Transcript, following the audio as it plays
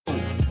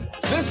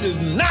This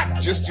is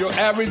not just your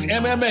average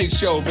MMA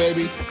show,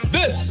 baby.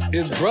 This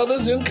is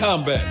Brothers in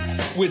Combat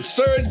with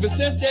Serge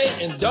Vicente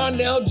and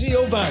Darnell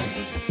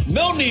Giovanni.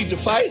 No need to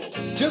fight.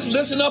 Just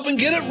listen up and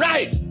get it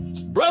right.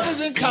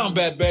 Brothers in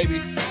Combat,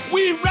 baby.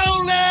 We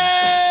rollin'!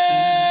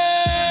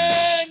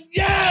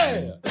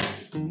 Yeah!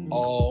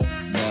 All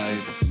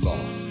night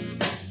long.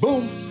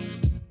 Boom.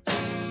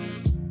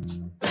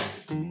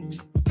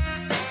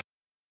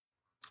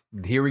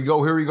 Here we go.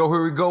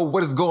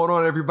 What is going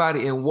on,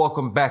 everybody? And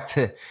welcome back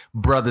to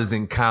Brothers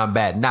in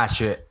Combat, not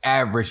your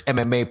average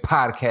MMA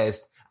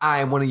podcast. I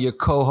am one of your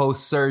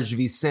co-hosts, Serge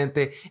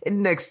Vicente,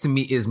 and next to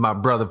me is my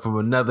brother from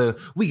another.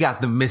 We got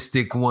the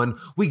mystic one.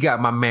 We got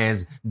my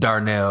man's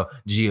Darnell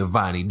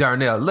Giovanni.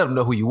 Darnell, let them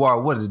know who you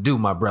are. What does it do,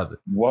 my brother?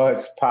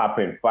 What's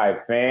poppin', fight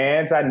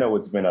fans? I know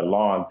it's been a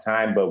long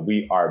time, but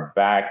we are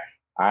back.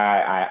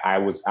 I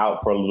was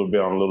out for a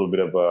little bit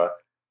of a,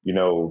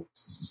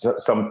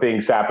 some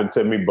things happened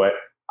to me, but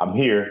I'm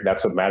here.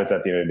 That's what matters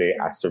at the end of the day.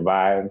 I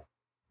survived.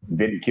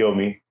 Didn't kill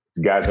me.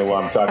 You guys know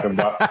what I'm talking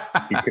about.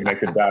 You can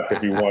connect the dots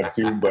if you want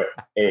to, but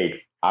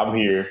hey, I'm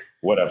here.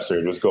 What up,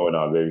 sir? What's going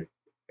on, baby?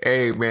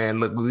 Hey, man,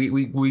 look,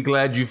 we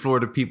glad you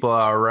Florida people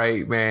are all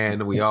right,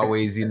 man. We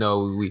always,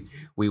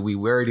 we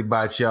worried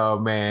about y'all,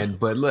 man.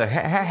 But look,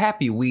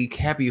 happy week,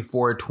 happy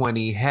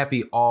 420,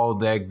 happy all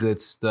that good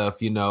stuff.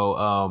 I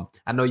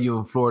know you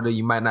in Florida,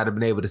 you might not have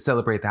been able to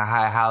celebrate the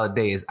high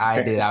holiday as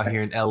I did out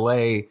here in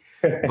LA.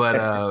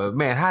 But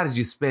man, how did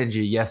you spend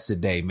your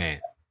yesterday,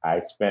 man? I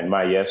spent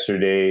my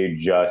yesterday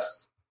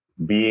just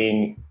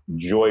being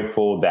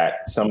joyful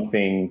that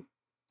something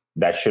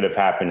that should have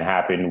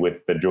happened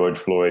with the George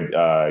Floyd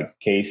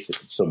case.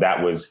 So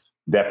that was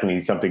definitely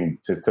something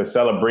to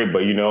celebrate.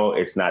 But,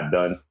 it's not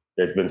done.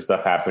 There's been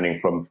stuff happening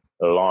from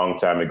a long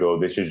time ago.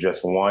 This is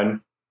just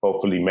one,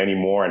 hopefully many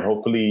more. And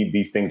hopefully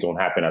these things don't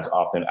happen as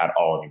often at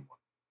all anymore.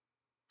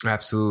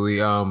 Absolutely.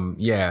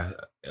 Yeah.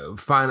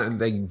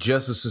 Finally,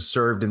 justice was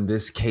served in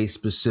this case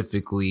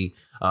specifically.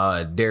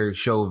 Derek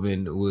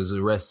Chauvin was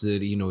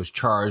arrested, was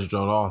charged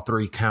on all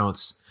 3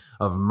 counts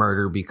of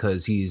murder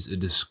because he's a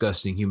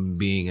disgusting human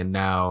being. And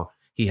now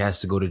he has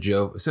to go to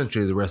jail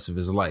essentially the rest of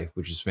his life,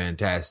 which is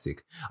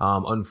fantastic.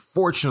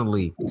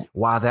 Unfortunately,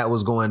 while that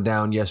was going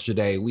down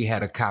yesterday, we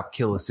had a cop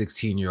kill a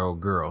 16-year-old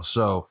girl.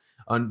 So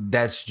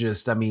that's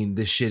just,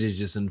 this shit is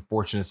just an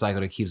unfortunate cycle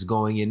that keeps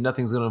going, and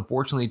nothing's going to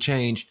unfortunately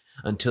change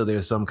until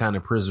there's some kind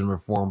of prison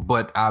reform.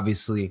 But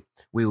obviously,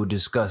 we will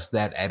discuss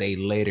that at a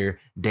later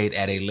date,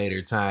 at a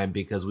later time,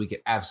 because we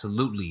could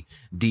absolutely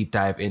deep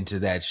dive into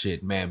that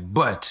shit, man.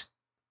 But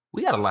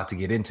we got a lot to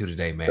get into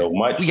today, man.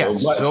 We got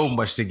so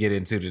much to get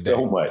into today.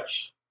 So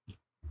much.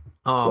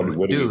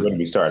 What are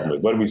we starting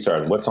with?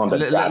 What's on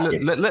the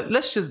docket?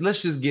 Let's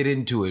just get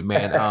into it,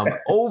 man.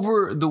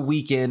 Over the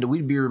weekend,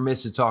 we'd be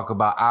remiss to talk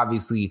about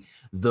obviously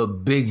the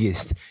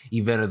biggest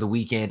event of the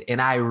weekend,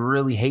 and I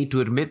really hate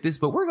to admit this,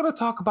 but we're going to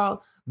talk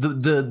about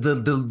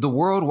the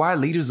worldwide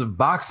leaders of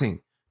boxing.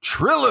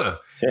 Triller.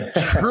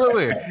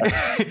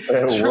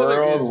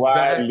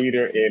 Worldwide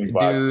leader in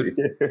boxing.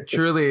 Dude,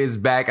 Triller is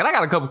back. And I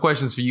got a couple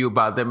questions for you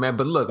about that, man.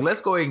 But look,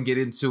 let's go ahead and get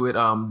into it.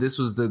 This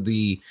was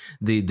the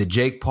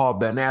Jake Paul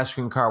Ben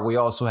Askren card. We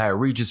also had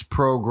Regis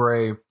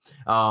Prograis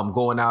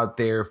going out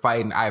there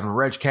fighting Ivan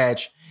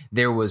Rechkach.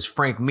 There was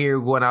Frank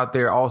Mir going out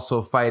there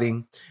also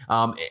fighting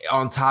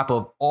on top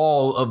of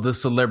all of the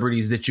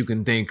celebrities that you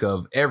can think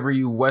of.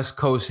 Every West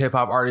Coast hip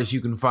hop artist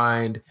you can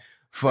find.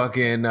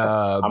 Fucking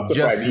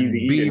Justin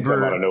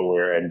Bieber out of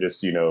nowhere and just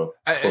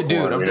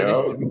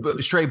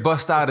straight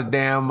bust out a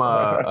damn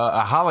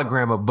a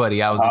hologram of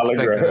Buddy. I was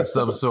expecting of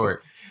some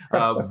sort.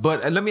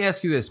 But let me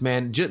ask you this,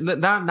 man.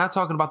 Not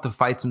talking about the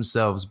fights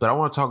themselves, but I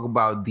want to talk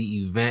about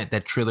the event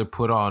that Triller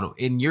put on.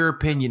 In your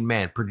opinion,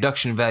 man,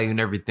 production value and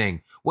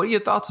everything. What are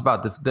your thoughts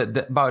about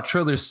about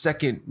Triller's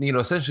second,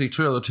 essentially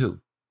Triller 2?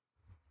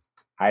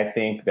 I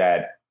think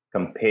that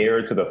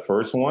compared to the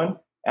first one,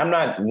 I'm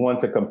not one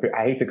to compare.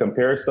 I hate to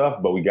compare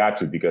stuff, but we got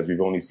to because we've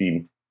only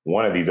seen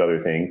one of these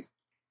other things.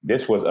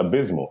 This was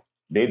abysmal.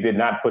 They did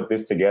not put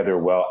this together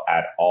well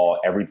at all.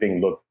 Everything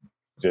looked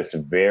just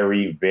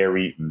very,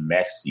 very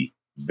messy.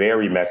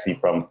 Very messy,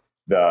 from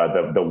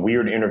the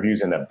weird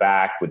interviews in the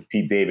back with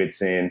Pete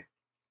Davidson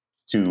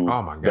to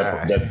oh my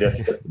God.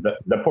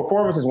 The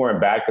performances weren't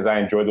bad because I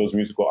enjoy those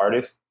musical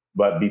artists.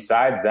 But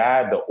besides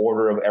that, the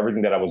order of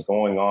everything that was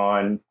going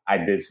on,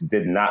 I just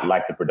did not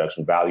like the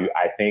production value.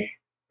 I think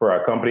for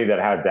a company that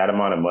has that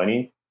amount of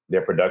money,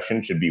 their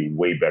production should be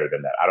way better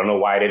than that. I don't know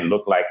why it didn't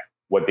look like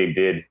what they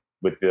did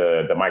with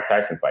the Mike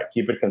Tyson fight.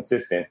 Keep it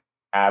consistent.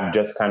 Have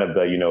just kind of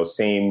the,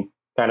 same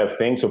kind of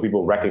thing so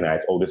people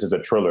recognize, oh, this is a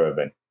Triller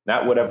event.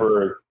 Not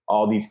whatever,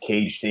 all these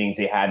cage things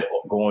they had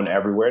going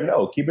everywhere.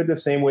 No, keep it the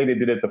same way they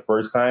did it the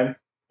first time.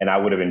 And I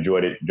would have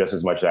enjoyed it just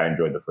as much as I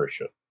enjoyed the first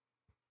show.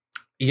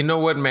 You know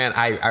what, man?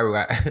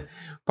 I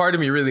part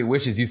of me really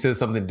wishes you said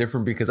something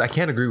different because I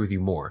can't agree with you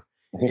more.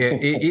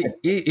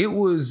 It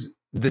was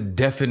the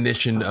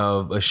definition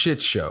of a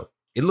shit show.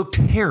 It looked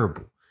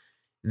terrible.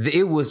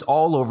 It was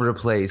all over the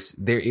place.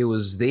 They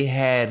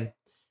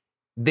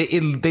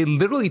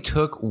literally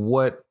took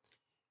what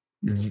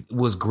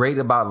was great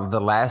about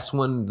the last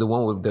one, the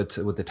one with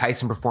the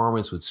Tyson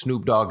performance with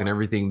Snoop Dogg and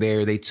everything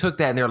there. They took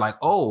that and they're like,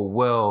 oh,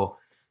 well,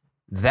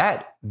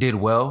 that did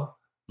well.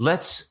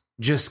 Let's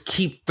just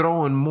keep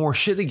throwing more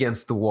shit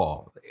against the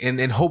wall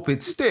and hope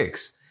it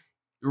sticks.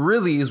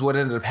 Really is what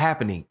ended up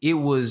happening. It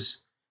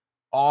was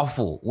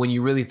awful when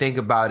you really think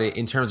about it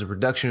in terms of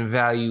production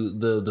value,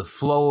 the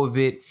flow of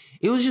it.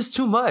 It was just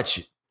too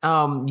much.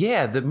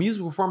 Yeah, the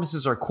music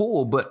performances are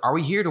cool, but are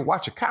we here to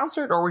watch a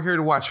concert or are we here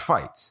to watch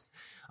fights?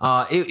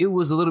 It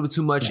was a little bit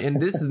too much.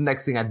 And this is the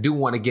next thing I do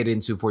want to get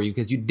into for you,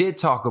 because you did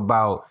talk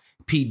about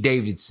Pete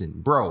Davidson.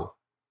 Bro,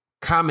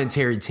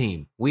 commentary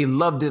team. We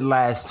loved it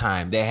last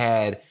time. They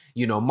had,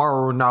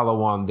 Mauro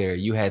Ronaldo on there.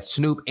 You had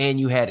Snoop and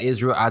you had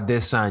Israel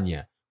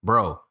Adesanya.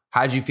 Bro,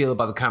 how'd you feel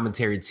about the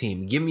commentary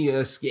team? Give me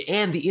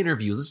and the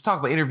interviews. Let's talk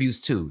about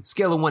interviews too.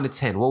 Scale of 1 to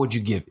 10. What would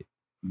you give it?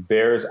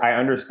 I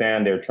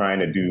understand they're trying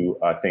to do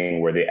a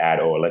thing where they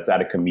let's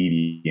add a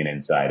comedian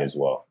inside as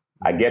well.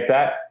 I get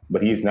that,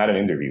 but he's not an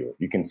interviewer.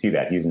 You can see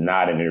that he's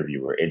not an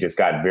interviewer. It just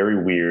got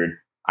very weird.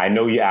 I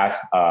know he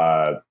asked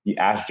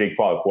Jake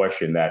Paul a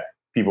question that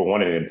people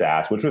wanted him to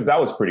ask,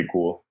 that was pretty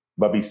cool.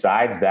 But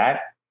besides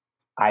that,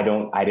 I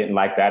didn't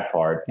like that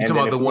part. You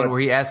talking about the one where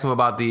he asked him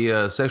about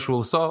the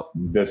sexual assault?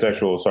 The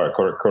sexual assault,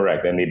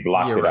 correct. And they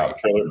blocked it out.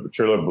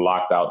 Triller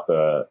blocked out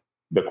the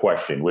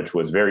question, which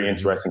was very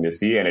interesting to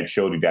see, and it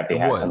showed you that they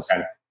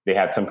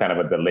had some kind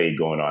of a delay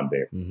going on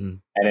there. Mm-hmm.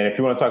 And then if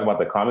you want to talk about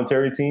the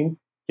commentary team,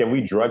 can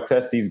we drug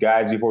test these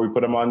guys before we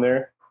put them on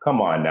there?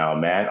 Come on now,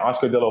 man.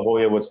 Oscar De La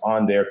Hoya was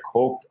on there,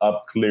 coked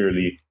up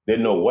clearly,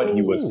 didn't know what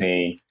he was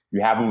saying.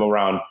 You have him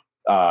around.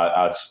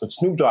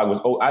 Snoop Dogg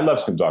was. Oh, I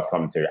love Snoop Dogg's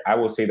commentary. I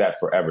will say that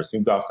forever.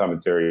 Snoop Dogg's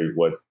commentary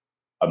was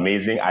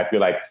amazing. I feel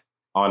like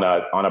on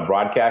a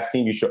broadcast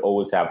team, you should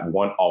always have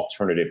one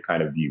alternative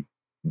kind of view.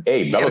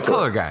 Hey, the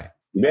color guy.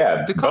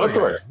 Yeah, the color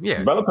guy.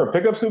 Yeah, Bellator,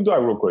 pick up Snoop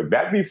Dogg real quick.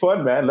 That'd be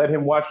fun, man. Let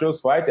him watch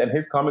those fights, and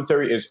his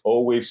commentary is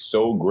always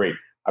so great.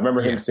 I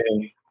remember him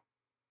saying,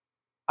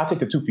 I'll take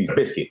the 2-piece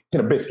biscuit.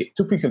 A biscuit.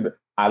 2-piece.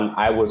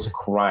 I was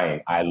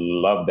crying. I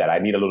love that. I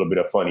need a little bit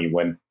of funny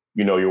when,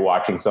 you're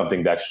watching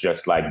something that's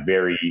just like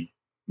very,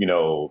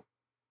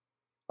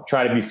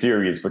 trying to be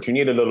serious, but you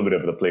need a little bit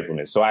of the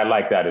playfulness. So I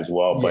like that as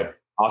well. Yeah. But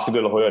Oscar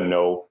De La Hoya,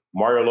 no.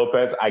 Mario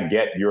Lopez, I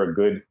get you're a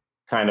good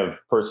kind of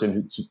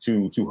person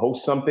to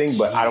host something,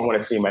 but I don't want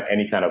to see him at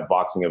any kind of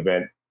boxing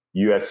event,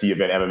 UFC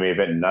event, MMA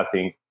event,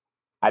 nothing.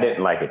 I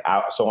didn't like it.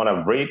 So on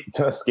a rate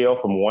scale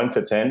from 1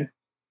 to 10,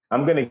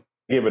 I'm going to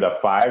give it a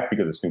 5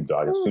 because of Snoop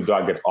Dogg. Snoop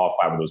Dogg gets all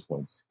 5 of those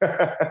points.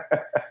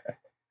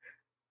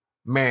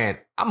 Man,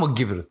 I'm going to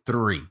give it a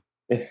 3.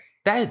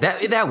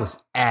 That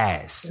was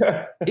ass.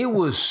 It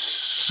was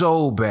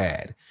so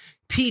bad.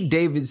 Pete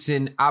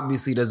Davidson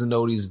obviously doesn't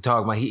know what he's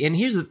talking about. And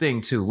here's the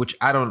thing too, which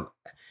I don't,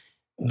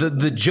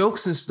 the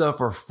jokes and stuff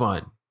are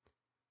fun.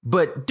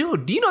 But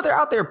dude, do you know they're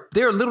out there?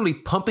 They're literally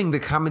pumping the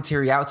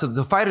commentary out. So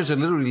the fighters are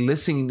literally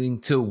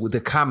listening to the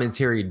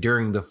commentary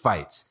during the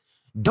fights.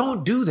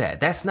 Don't do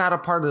that. That's not a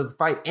part of the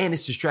fight, and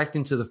it's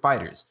distracting to the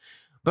fighters.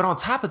 But on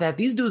top of that,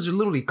 these dudes are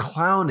literally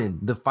clowning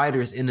the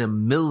fighters in the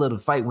middle of the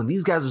fight when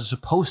these guys are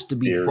supposed to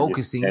be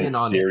focusing in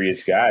on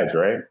serious guys,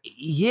 right?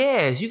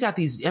 Yes, you got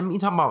these. I mean, you're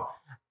talking about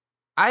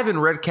Ivan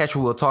Redcatcher.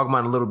 We'll talk about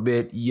in a little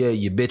bit. Yeah,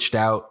 you bitched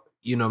out.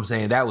 You know what I'm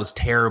saying? That was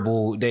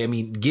terrible.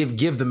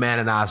 Give the man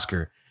an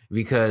Oscar.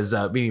 Because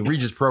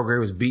Regis Prograis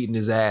was beating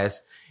his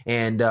ass,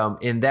 and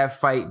in that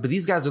fight, but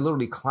these guys are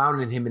literally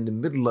clowning him in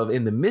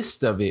the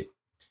midst of it.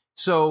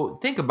 So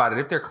think about it: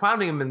 if they're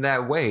clowning him in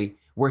that way,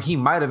 where he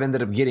might have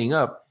ended up getting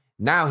up,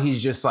 now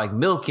he's just like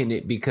milking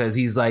it because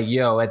he's like,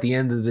 "Yo, at the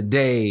end of the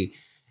day,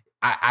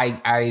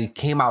 I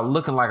came out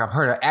looking like I've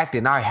heard her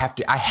acting. Now I have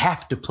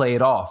to play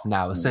it off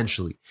now."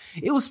 Essentially,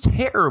 it was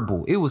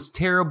terrible. It was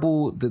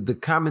terrible. The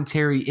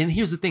commentary, and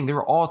here's the thing: they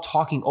were all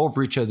talking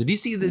over each other. Do you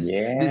see this?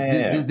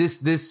 Yeah.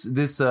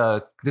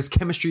 This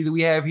chemistry that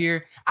we have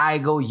here. I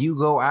go, you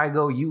go. I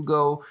go, you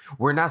go.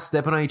 We're not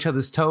stepping on each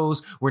other's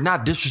toes. We're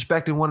not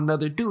disrespecting one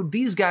another, dude.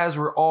 These guys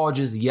were all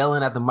just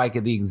yelling at the mic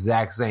at the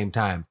exact same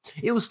time.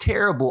 It was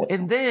terrible.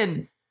 And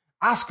then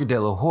Oscar De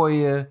La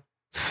Hoya,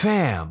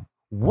 fam.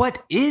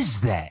 What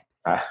is that?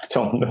 I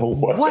don't know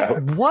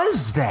what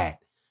was that.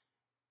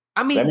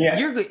 I mean,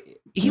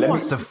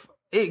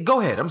 go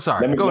ahead. I'm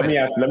sorry.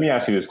 Let me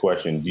ask you this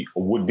question.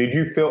 Did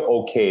you feel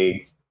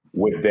okay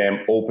with them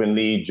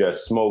openly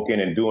just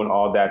smoking and doing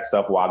all that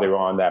stuff while they were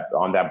on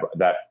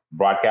that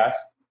broadcast?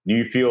 Do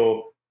you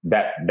feel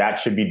that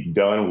should be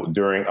done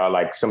during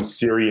like some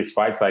serious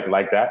fights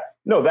like that?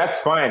 No, that's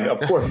fine.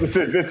 Of course, this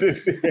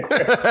is.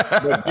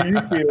 But do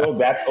you feel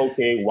that's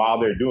okay while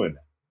they're doing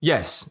that?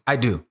 Yes, I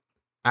do.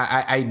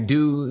 I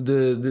do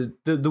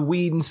the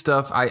weed and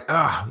stuff.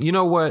 You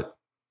know what?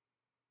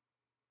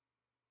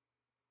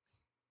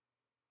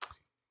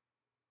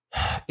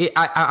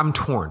 I'm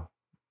torn.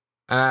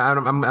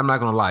 I'm not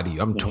going to lie to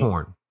you. I'm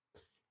torn.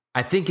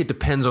 I think it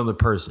depends on the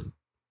person.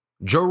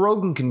 Joe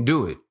Rogan can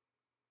do it.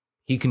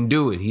 He can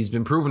do it. He's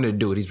been proven to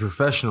do it. He's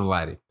professional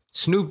at it.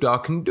 Snoop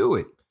Dogg can do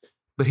it.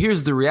 But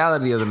here's the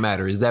reality of the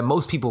matter is that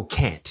most people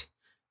can't.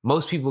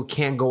 Most people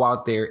can't go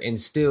out there and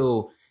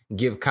still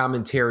give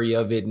commentary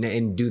of it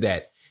and do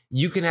that.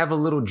 You can have a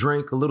little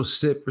drink, a little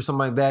sip or something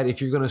like that.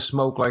 If you're going to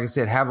smoke, like I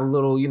said, have a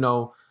little,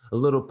 a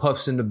little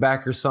puffs in the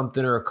back or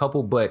something, or a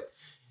couple. But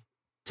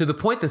to the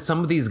point that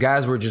some of these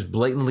guys were just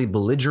blatantly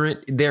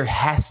belligerent, there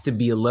has to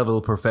be a level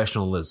of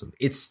professionalism.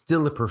 It's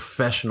still a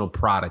professional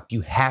product.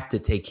 You have to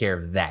take care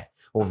of that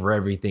over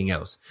everything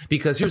else.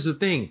 Because here's the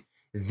thing.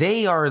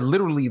 They are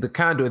literally the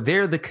conduit.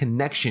 They're the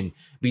connection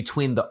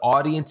between the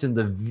audience and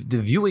the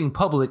viewing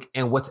public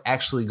and what's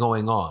actually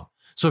going on.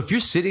 So if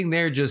you're sitting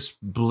there just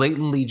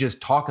blatantly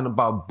just talking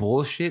about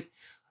bullshit,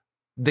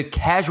 the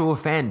casual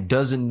fan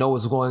doesn't know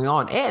what's going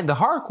on. And the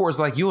hardcores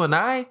like you and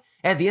I,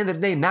 at the end of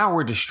the day, now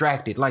we're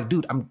distracted. Like,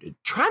 dude, I'm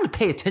trying to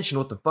pay attention to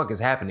what the fuck is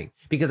happening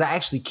because I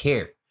actually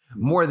care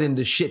more than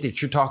the shit that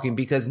you're talking,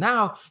 because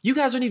now you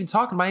guys aren't even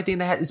talking about anything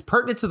that is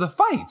pertinent to the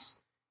fights.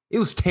 It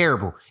was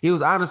terrible. It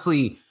was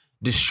honestly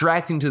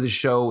distracting to the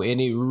show,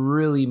 and it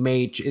really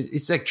made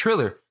it's like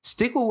Triller.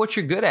 Stick with what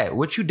you're good at.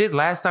 What you did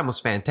last time was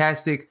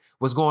fantastic.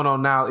 What's going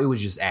on now? It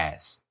was just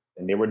ass.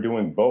 And they were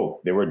doing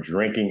both. They were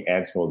drinking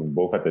and smoking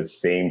both at the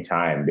same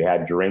time. They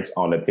had drinks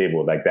on the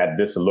table like that.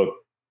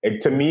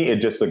 To me, it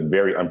just looked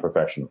very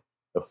unprofessional.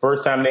 The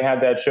first time they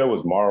had that show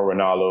was Mauro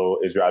Ranallo,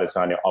 Israel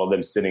Adesanya, all of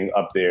them sitting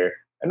up there,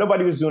 and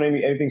nobody was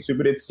doing anything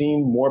stupid. It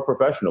seemed more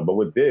professional. But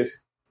with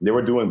this, they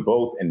were doing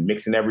both and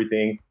mixing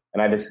everything.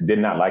 And I just did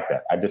not like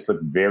that. I just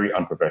looked very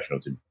unprofessional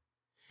to me.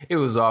 It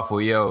was awful,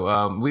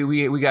 yo.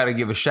 We got to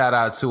give a shout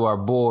out to our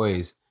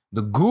boys.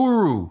 The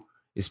Guru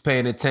is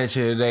paying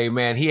attention today,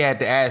 man. He had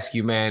to ask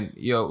you, man,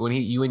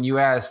 when you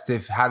asked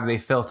how they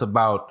felt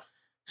about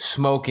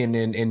smoking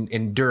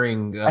and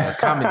during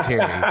commentary.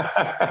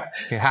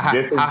 What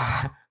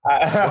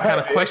kind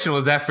of question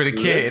was that for the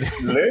kid?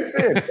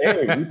 Listen,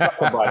 hey, we talk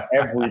about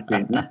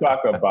everything. We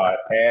talk about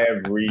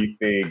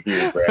everything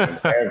here,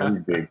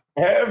 Brandon.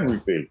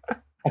 Everything.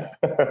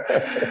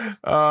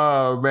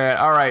 Oh man.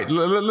 All right.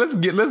 Let's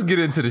get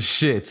into the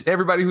shits.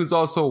 Everybody who's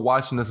also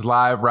watching us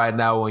live right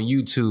now on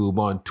YouTube,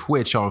 on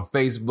Twitch, on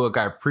Facebook,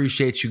 I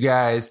appreciate you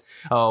guys.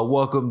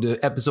 Welcome to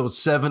episode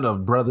 7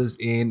 of Brothers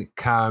in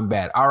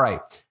Combat. All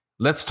right.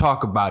 Let's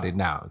talk about it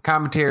now.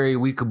 Commentary,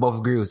 we could both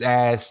agree was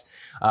ass.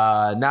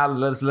 Now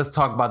let's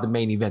talk about the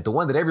main event, the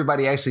one that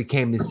everybody actually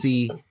came to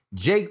see.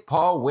 Jake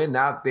Paul went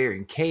out there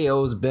and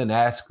KOs Ben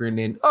Askren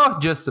in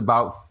just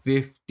about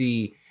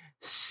 50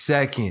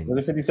 seconds.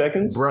 Was it 50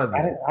 seconds?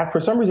 Brother. For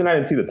some reason, I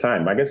didn't see the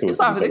time. I guess it was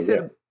 50 they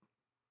seconds.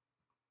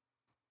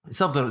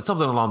 Said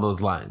something along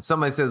those lines.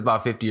 Somebody says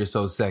about 50 or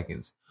so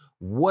seconds.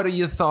 What are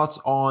your thoughts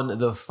on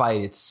the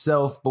fight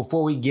itself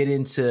before we get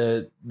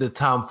into the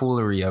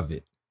tomfoolery of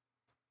it?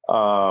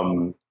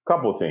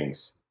 Couple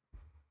things.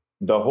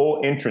 The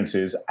whole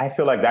entrances, I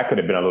feel like that could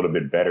have been a little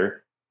bit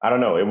better. I don't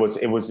know. It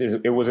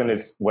wasn't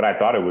as what I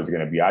thought it was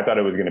going to be. I thought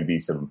it was going to be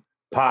some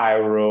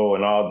pyro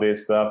and all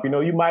this stuff.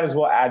 You might as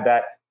well add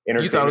that.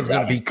 You thought it was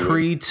going to be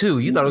Creed too.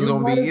 You thought it was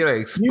going to be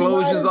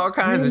explosions, all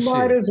kinds of shit. You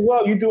might as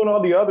well. You're doing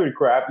all the other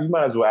crap. You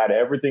might as well add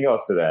everything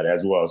else to that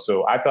as well.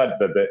 So I thought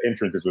that the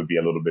entrances would be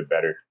a little bit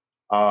better.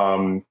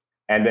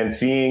 And then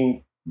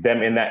seeing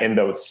them in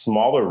the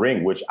smaller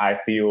ring, which I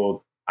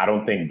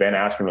don't think Ben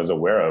Askren was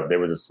aware of. There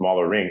was a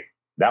smaller ring.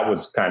 That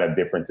was kind of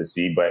different to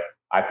see, but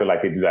I feel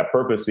like they do that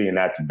purposely, and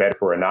that's better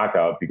for a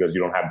knockout because you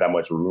don't have that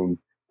much room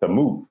to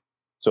move.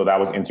 So that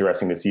was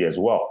interesting to see as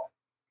well.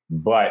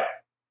 But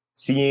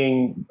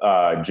seeing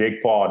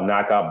Jake Paul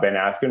knock out Ben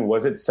Askren,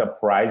 was it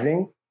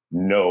surprising?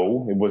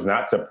 No, it was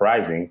not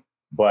surprising.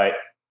 But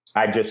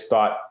I just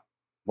thought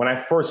when I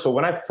first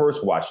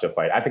watched the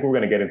fight, I think we're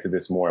going to get into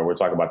this more, and we're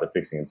talking about the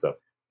fixing and stuff.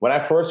 When I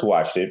first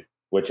watched it,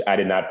 which I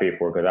did not pay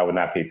for because I would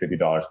not pay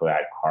 $50 for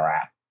that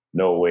crap.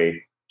 No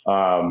way.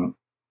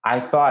 I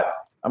thought,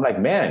 I'm like,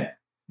 man,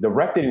 the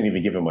ref didn't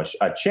even give him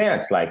a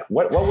chance. Like,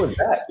 what was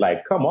that? Like,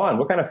 come on,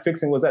 what kind of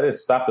fixing was that? It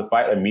stopped the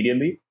fight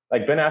immediately.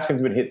 Like, Ben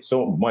Askren's been hit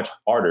so much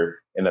harder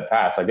in the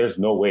past. Like, there's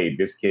no way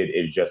this kid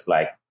is just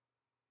like,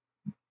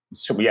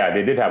 so yeah,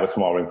 they did have a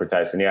small ring for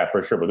Tyson. Yeah,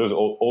 for sure. But those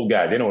old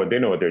guys, they know what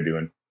they're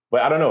doing.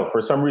 But I don't know.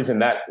 For some reason,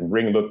 that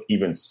ring looked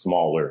even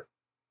smaller.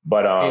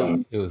 But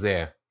it was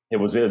there. It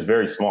was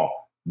very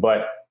small.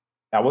 But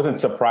I wasn't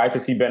surprised to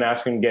see Ben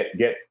Askren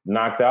get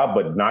knocked out,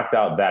 but knocked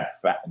out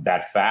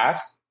that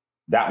fast.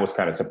 That was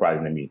kind of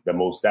surprising to me.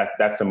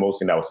 That's the most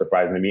thing that was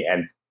surprising to me.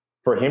 And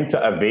for him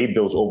to evade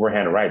those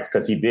overhand rights,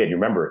 because he did. You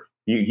remember,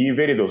 he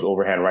evaded those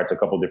overhand rights a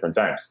couple different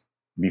times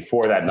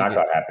before that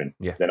knockout happened.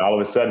 Yeah. Then all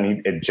of a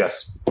sudden, it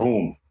just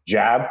boom,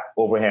 jab,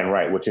 overhand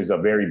right, which is a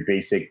very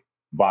basic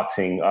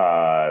boxing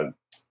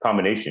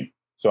combination.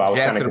 So I was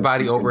jab kind to the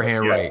body,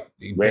 overhand right.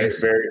 Very,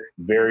 very,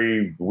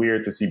 very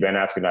weird to see Ben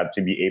Askren not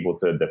to be able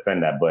to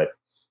defend that. But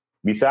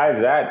besides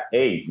that,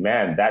 hey,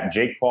 man, that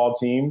Jake Paul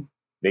team,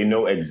 they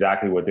know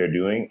exactly what they're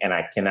doing, and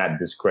I cannot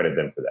discredit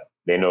them for that.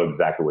 They know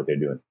exactly what they're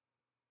doing.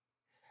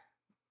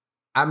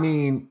 I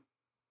mean,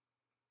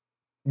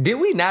 did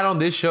we not on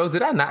this show?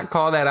 Did I not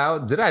call that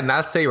out? Did I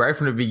not say right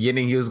from the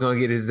beginning he was going to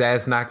get his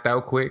ass knocked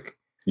out quick?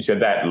 You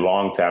said that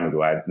long time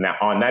ago.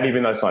 Not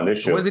even us on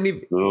this show. Wasn't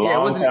even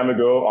long time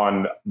ago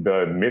on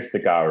the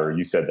Mystic Hour.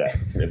 You said that.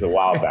 It's a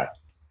while back.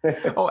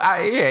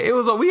 It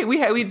was.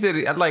 We did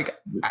it. Like,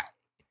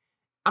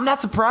 I'm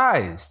not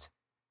surprised.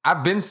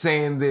 I've been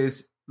saying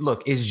this.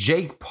 Look, is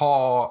Jake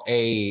Paul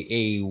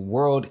a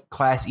world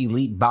class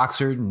elite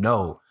boxer?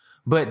 No,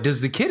 but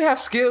does the kid have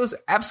skills?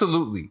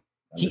 Absolutely.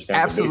 He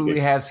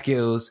absolutely has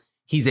skills.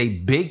 He's a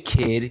big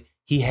kid.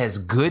 He has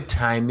good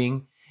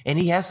timing, and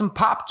he has some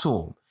pop to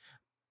him.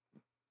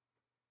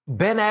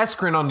 Ben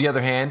Askren, on the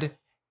other hand,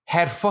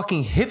 had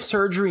fucking hip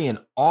surgery in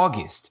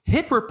August.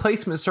 Hip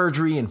replacement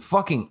surgery in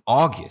fucking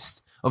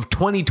August of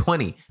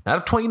 2020. Not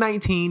of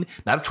 2019,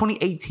 not of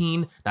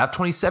 2018, not of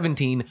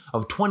 2017,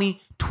 of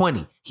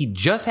 2020. He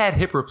just had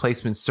hip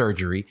replacement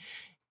surgery.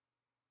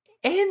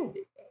 And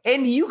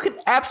you can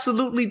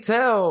absolutely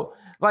tell,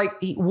 like,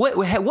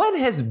 when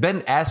has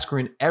Ben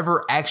Askren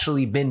ever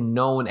actually been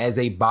known as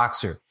a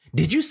boxer?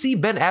 Did you see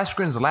Ben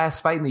Askren's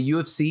last fight in the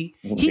UFC?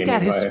 He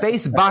got his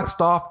face boxed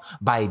off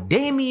by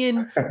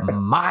Damian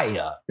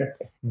Maia.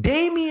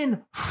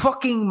 Damian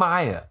fucking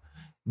Maia.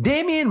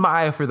 Damian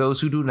Maia, for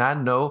those who do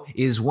not know,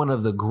 is one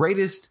of the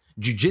greatest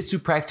jiu-jitsu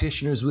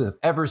practitioners we have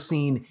ever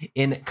seen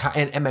in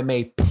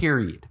MMA,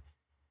 period.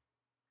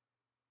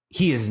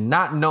 He is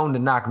not known to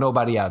knock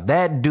nobody out.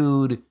 That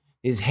dude,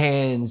 his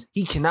hands,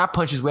 he cannot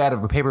punch his way out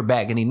of a paper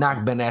bag, and he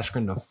knocked Ben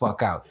Askren the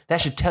fuck out. That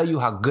should tell you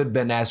how good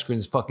Ben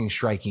Askren's fucking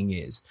striking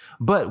is.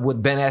 But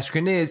what Ben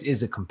Askren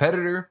is a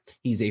competitor.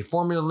 He's a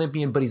former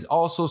Olympian, but he's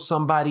also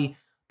somebody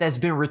that's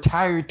been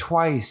retired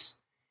twice,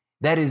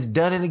 that is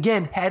done it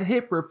again, had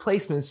hip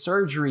replacement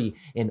surgery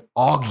in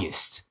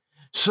August.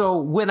 So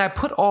when I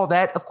put all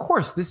that, of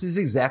course, this is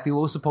exactly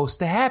what was supposed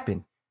to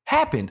happen.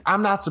 Happened.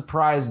 I'm not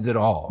surprised at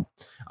all.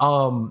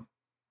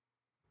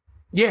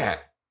 Yeah.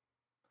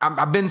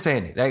 I've been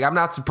saying it. Like, I'm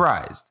not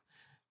surprised.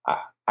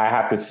 I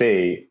have to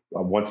say,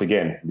 once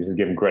again, this is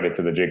giving credit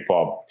to the Jake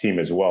Paul team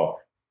as well.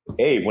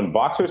 Hey, when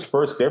boxers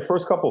their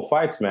first couple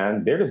fights,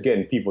 man, they're just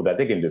getting people that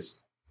they can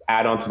just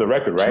add onto the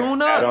record, right?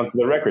 Tune up. Add onto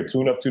the record.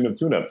 Tune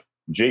up.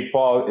 Jake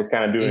Paul is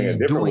kind of doing it a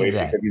different way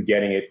because he's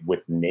getting it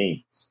with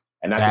names.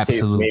 And not to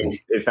say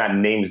it's not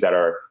names that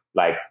are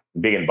like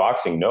big in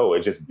boxing. No,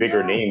 it's just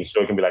bigger names. So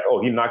it can be like,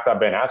 oh, he knocked out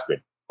Ben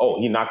Askren. Oh,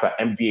 he knocked out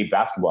NBA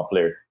basketball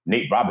player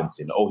Nate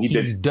Robinson. Oh,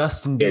 he's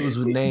dusting dudes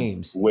with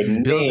names. He's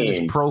building his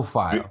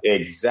profile.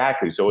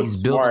 Exactly. So it's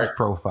smart. His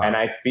profile. And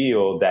I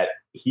feel that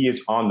he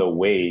is on the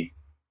way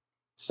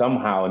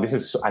somehow. And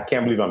I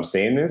can't believe I'm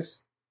saying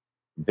this.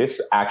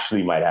 This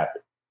actually might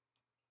happen.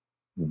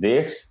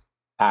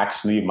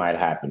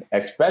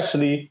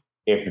 Especially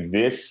if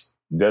this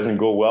doesn't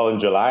go well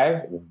in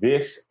July.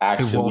 This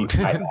actually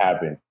might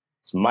happen.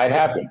 This might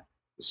happen.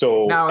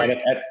 So now,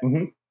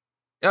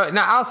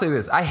 now I'll say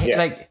this. I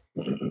hate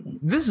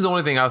this is the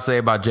only thing I'll say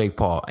about Jake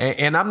Paul.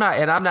 And I'm not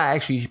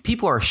actually,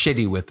 people are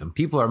shitty with him.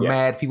 People are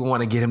mad. People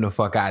want to get him the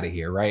fuck out of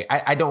here, right?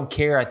 I don't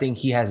care. I think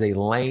he has a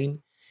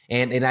lane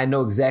and I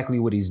know exactly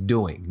what he's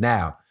doing.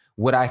 Now,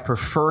 would I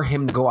prefer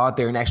him to go out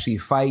there and actually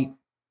fight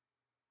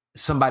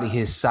somebody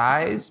his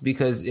size?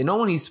 Because no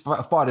one he's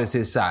fought is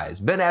his size.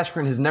 Ben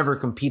Askren has never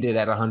competed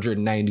at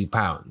 190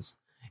 pounds.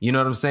 You know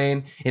what I'm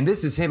saying? And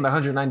this is him at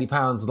 190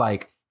 pounds,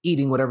 like,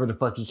 eating whatever the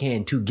fuck he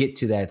can to get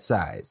to that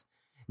size.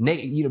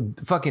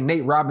 Fucking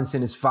Nate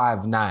Robinson is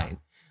 5'9".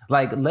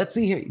 Like, let's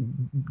see him.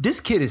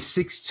 This kid is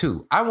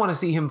 6'2". I want to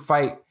see him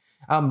fight.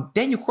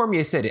 Daniel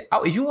Cormier said it.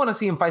 If you want to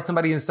see him fight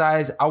somebody in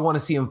size, I want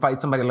to see him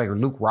fight somebody like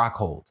Luke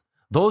Rockhold.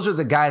 Those are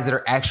the guys that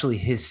are actually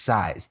his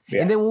size.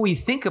 Yeah. And then when we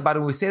think about it,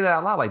 when we say that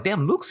out loud, like,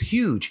 damn, Luke's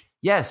huge.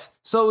 Yes,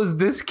 so is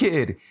this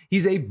kid.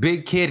 He's a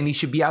big kid and he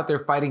should be out there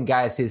fighting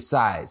guys his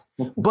size.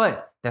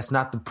 But that's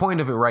not the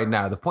point of it right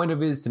now. The point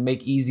of it is to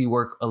make easy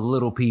work of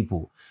little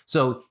people.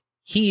 So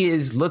he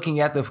is looking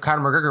at the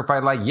Conor McGregor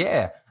fight like,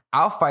 yeah,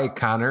 I'll fight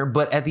Conor.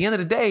 But at the end of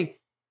the day,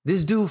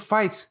 this dude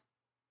fights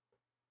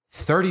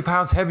 30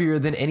 pounds heavier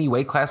than any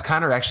weight class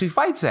Conor actually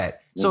fights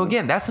at. So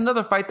again, that's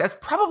another fight that's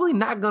probably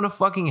not going to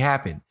fucking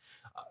happen.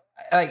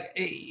 Like,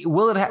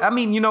 will it? I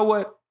mean, you know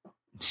what?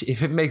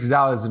 If it makes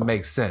dollars, it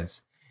makes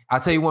sense. I'll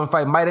tell you one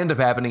fight might end up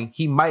happening.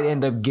 He might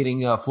end up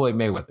getting Floyd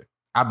Mayweather.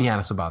 I'll be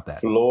honest about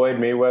that. Floyd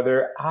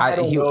Mayweather. I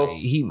don't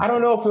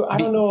know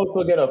if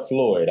he'll get a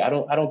Floyd. I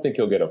don't think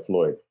he'll get a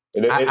Floyd.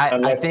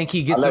 I think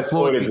he gets a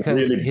Floyd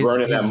because really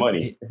burning that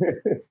money.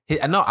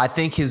 No, I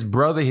think his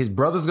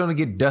brother's going to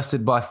get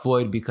dusted by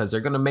Floyd because they're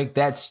going to make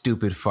that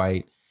stupid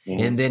fight,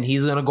 and then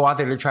he's going to go out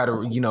there to try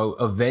to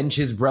avenge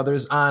his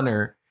brother's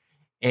honor.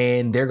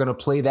 And they're gonna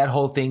play that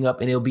whole thing up,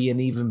 and it'll be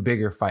an even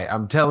bigger fight.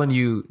 I'm telling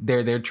you,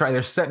 they're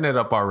setting it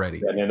up already.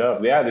 Setting it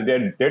up, yeah.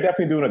 They're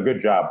definitely doing a good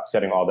job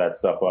setting all that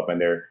stuff up, and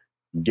they're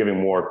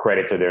giving more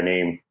credit to their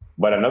name.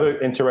 But another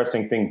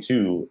interesting thing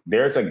too,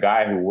 there's a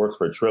guy who works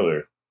for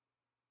Triller,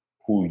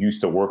 who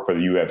used to work for the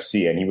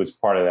UFC, and he was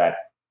part of that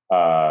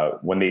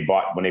when they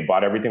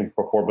bought everything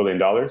for $4 billion.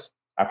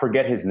 I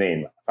forget his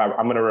name.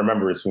 I'm gonna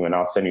remember it soon, and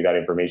I'll send you that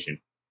information.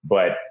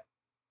 But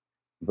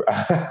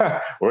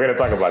we're gonna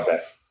talk about that.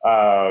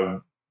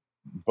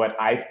 But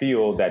I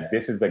feel that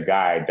this is the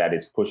guy that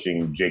is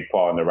pushing Jake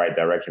Paul in the right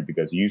direction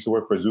because he used to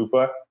work for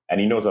Zuffa and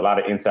he knows a lot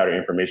of insider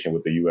information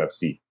with the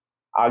UFC.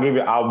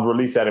 I'll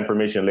release that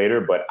information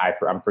later, but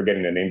I'm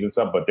forgetting the names and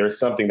stuff. But there's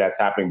something that's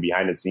happening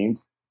behind the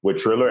scenes with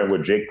Triller and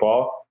with Jake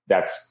Paul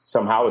that's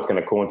somehow it's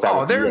going to coincide.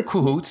 Oh, they're in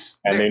cahoots.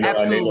 They're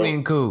absolutely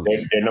in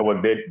cahoots. They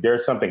know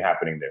there's something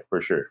happening there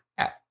for sure.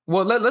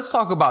 Well, let's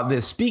talk about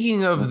this.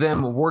 Speaking of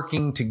them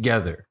working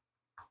together,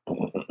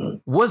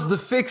 was the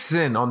fix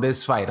in on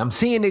this fight? I'm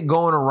seeing it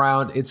going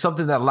around. It's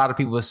something that a lot of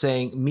people are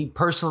saying. Me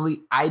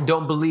personally, I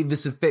don't believe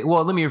this is a fix.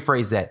 Well, let me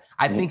rephrase that.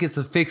 I think it's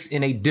a fix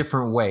in a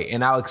different way,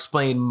 and I'll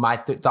explain my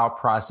thought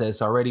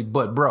process already.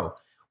 But bro,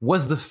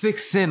 was the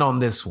fix in on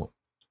this one?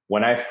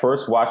 When I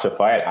first watched a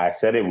fight, I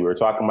said it. We were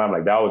talking about it, I'm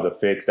like, that was a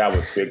fix. That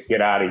was fixed.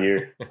 Get out of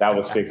here. That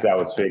was fixed. That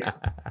was fixed.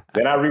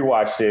 Then I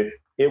rewatched it.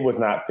 It was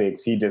not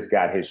fixed. He just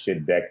got his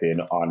shit decked in,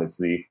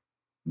 honestly.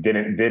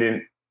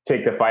 Didn't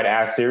take the fight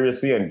as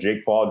seriously, and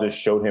Jake Paul just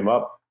showed him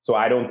up. So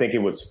I don't think it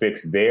was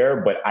fixed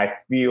there, but I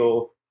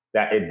feel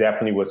that it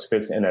definitely was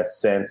fixed in a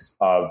sense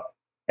of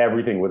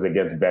everything was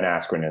against Ben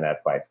Askren in that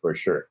fight, for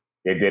sure.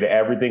 They did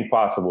everything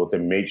possible to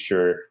make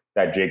sure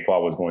that Jake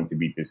Paul was going to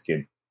beat this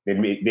kid. They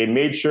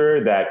made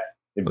sure that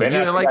Ben Askren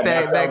didn't like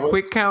that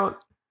quick count?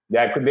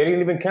 Yeah, they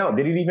didn't even count.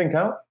 Did it even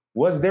count?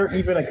 Was there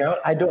even a count?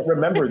 I don't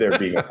remember there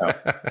being a count.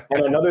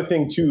 And another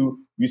thing, too,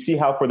 you see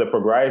how for the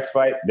Prograis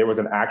fight, there was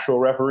an actual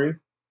referee?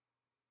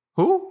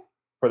 Who?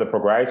 For the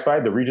Prograis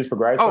fight, the Regis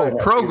Prograis fight? Oh,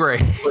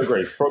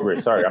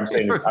 Prograis. Sorry, I'm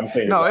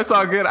saying no, it's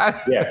all good.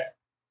 Yeah.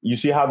 You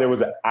see how there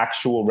was an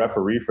actual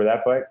referee for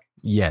that fight?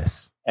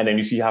 Yes. And then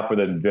you see how for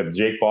the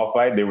Jake Paul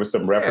fight, there was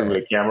some referee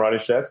with a camera on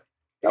his chest?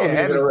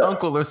 And his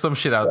uncle or some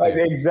shit out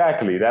there.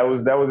 Exactly. That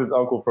was his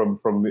uncle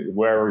from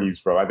wherever he's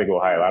from. I think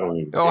Ohio. I don't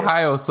even know.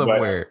 Ohio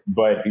somewhere.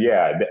 But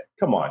yeah,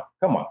 come on.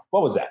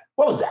 What was that?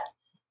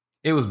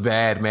 It was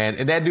bad, man.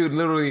 And that dude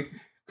literally,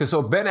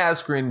 so Ben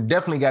Askren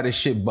definitely got his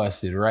shit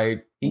busted,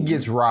 right? He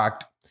gets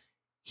rocked.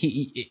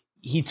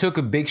 He took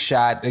a big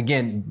shot.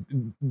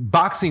 Again,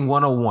 boxing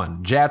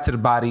 101. Jab to the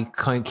body,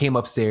 came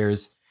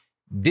upstairs,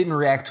 didn't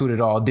react to it at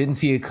all, didn't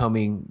see it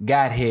coming,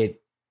 got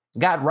hit,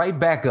 got right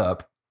back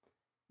up.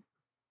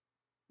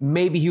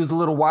 Maybe he was a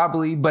little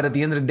wobbly, but at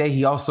the end of the day,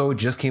 he also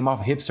just came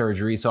off hip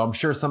surgery. So I'm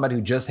sure somebody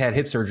who just had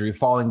hip surgery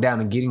falling down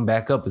and getting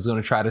back up is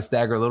going to try to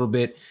stagger a little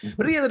bit.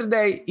 But at the end of the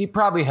day, it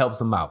probably helps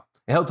him out.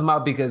 It helped him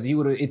out because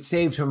it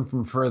saved him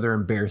from further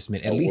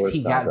embarrassment. At least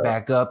he got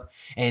back up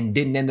and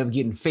didn't end up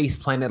getting face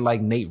planted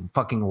like Nate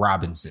fucking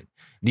Robinson.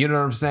 Do you know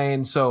what I'm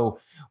saying? So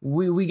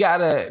we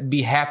gotta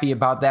be happy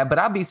about that. But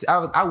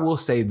I will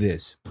say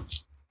this: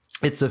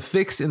 it's a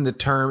fix in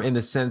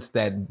the sense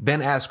that Ben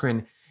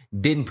Askren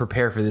didn't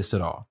prepare for this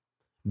at all.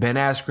 Ben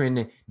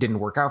Askren didn't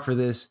work out for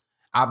this.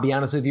 I'll be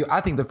honest with you.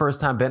 I think the first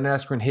time Ben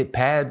Askren hit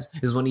pads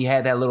is when he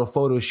had that little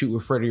photo shoot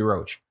with Freddie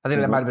Roach. I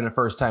think that might have been the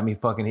first time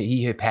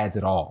he hit pads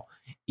at all.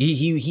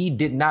 He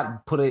did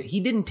not he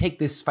didn't take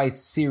this fight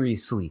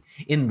seriously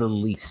in the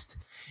least.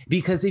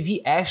 Because if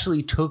he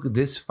actually took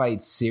this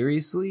fight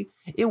seriously,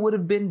 it would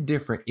have been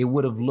different. It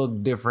would have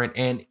looked different.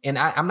 And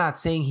I'm not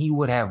saying he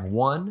would have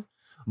won,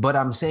 but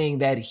I'm saying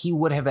that he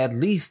would have at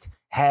least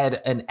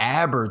had an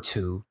ab or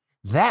two.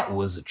 That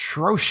was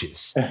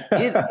atrocious.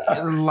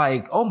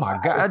 Like, oh my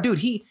God,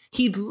 dude,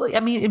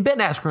 and Ben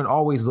Askren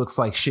always looks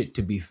like shit,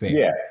 to be fair.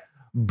 Yeah.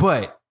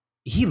 But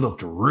he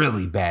looked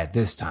really bad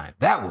this time.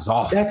 That was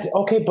awful. That's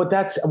okay, but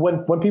that's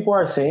when people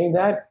are saying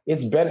that,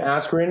 it's Ben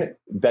Askren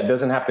that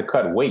doesn't have to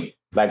cut weight.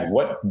 Like,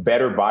 what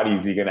better body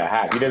is he going to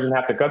have? He doesn't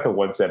have to cut to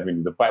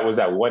 170. The fight was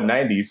at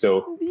 190,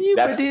 so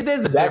there's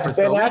a difference.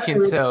 So we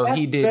can tell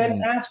he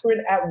didn't. Ben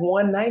Askren at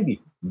 190.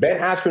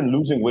 Ben Askren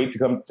losing weight to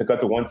cut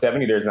to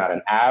 170. There's not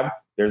an ab.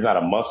 There's not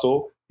a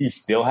muscle. He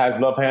still has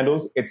love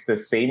handles. It's the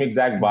same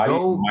exact body.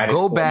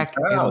 Go back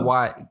and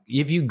watch.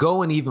 If you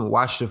go and even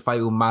watch the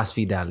fight with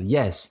Masvidal,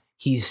 yes,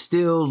 he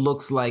still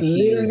looks like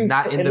he is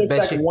not in the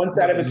best shape. One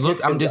side of his look,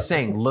 I'm just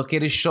saying, look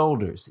at his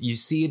shoulders. You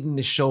see it in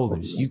the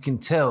shoulders. You can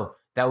tell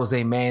that was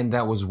a man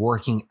that was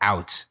working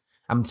out.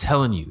 I'm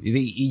telling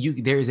you,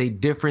 there is a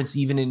difference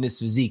even in his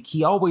physique.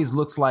 He always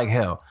looks like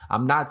hell.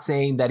 I'm not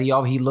saying that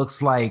he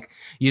looks like,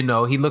 he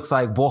looks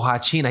like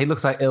Bohachina. He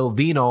looks like El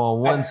Vino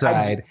on one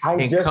side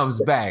and comes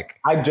back.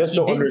 I just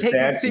don't understand.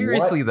 Take it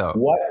seriously, though.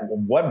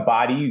 What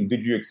body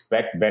did you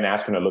expect Ben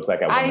Askren to look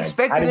like? I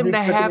expected him to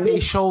have a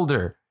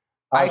shoulder.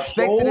 I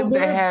expected him to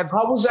have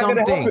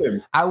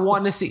something. I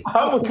want to see.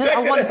 I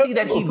want to see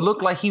that he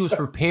looked like he was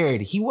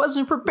prepared. He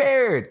wasn't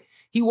prepared.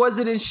 He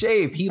wasn't in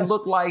shape. He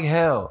looked like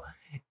hell.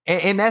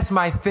 And that's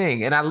my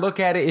thing. And I look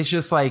at it, it's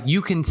just like,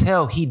 you can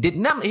tell he did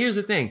not. Here's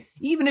the thing.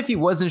 Even if he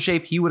was in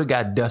shape, he would have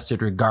got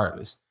dusted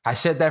regardless. I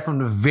said that from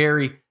the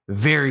very,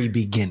 very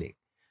beginning.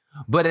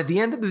 But at the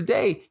end of the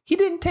day, he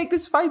didn't take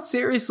this fight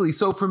seriously.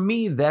 So for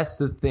me, that's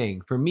the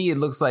thing. For me, it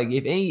looks like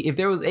if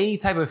there was any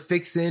type of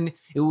fix-in,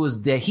 it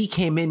was that he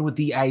came in with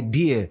the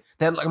idea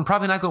that, like, I'm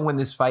probably not going to win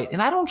this fight,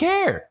 and I don't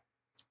care.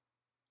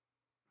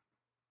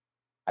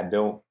 I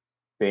don't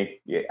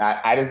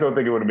I just don't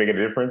think it would have made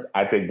a difference.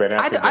 I think Ben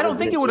Askren. I don't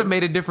think it would have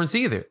made a difference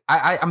either.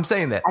 I'm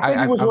saying that. I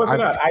think he was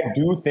working out. I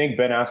do think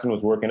Ben Askren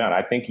was working out.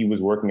 I think he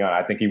was working out.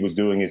 I think he was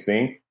doing his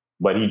thing,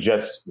 but he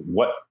just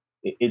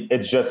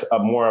it's just a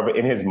more of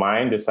in his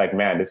mind. It's like,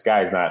 man, this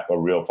guy is not a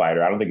real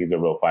fighter. I don't think he's a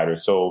real fighter.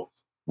 So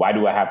why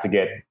do I have to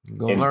get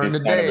in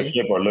this kind of a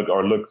shape or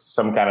look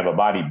some kind of a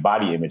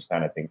body image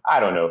kind of thing? I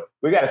don't know.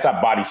 We got to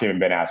stop body shaming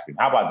Ben Askren.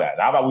 How about that?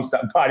 How about we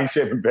stop body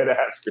shaming Ben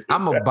Askren?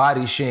 I'm a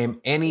body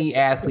shame any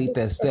athlete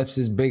that steps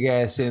his big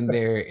ass in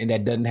there and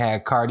that doesn't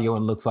have cardio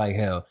and looks like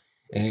hell.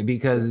 And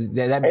because to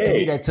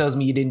me, that tells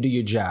me you didn't do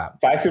your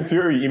job. Tyson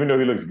Fury, even though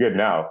he looks good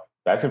now,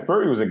 Tyson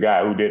Fury was a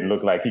guy who didn't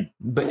look like he.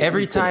 But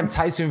every time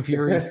Tyson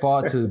Fury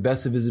fought to the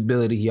best of his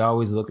ability, he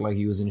always looked like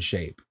he was in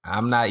shape.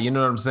 I'm not, you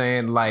know what I'm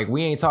saying? Like,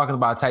 we ain't talking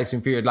about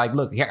Tyson Fury. Like,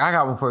 look, I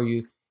got one for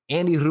you.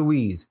 Andy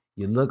Ruiz,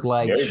 you look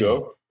like there you shit.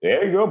 Go.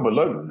 There you go. But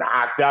look,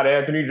 knocked out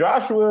Anthony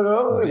Joshua,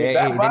 though.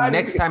 The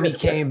next time he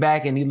came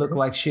back and he looked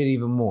like shit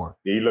even more.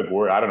 Yeah, he looked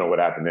worse. I don't know what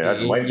happened there.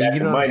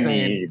 That's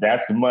money.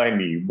 That's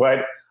money.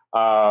 But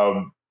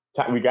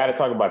we got to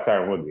talk about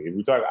Tyron Woodley. Are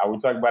we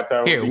talking about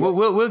Tyron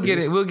Woodley?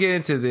 Here, we'll get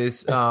into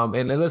this.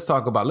 And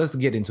let's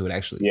get into it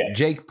actually. Yeah.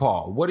 Jake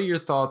Paul. What are your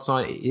thoughts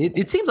on it?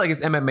 It seems like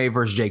it's MMA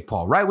versus Jake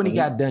Paul. Right when he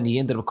got done, he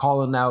ended up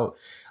calling out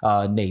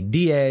Nate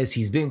Diaz.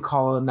 He's been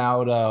calling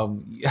out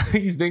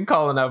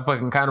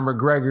fucking Conor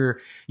McGregor.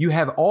 You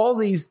have all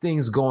these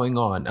things going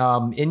on.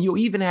 And you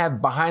even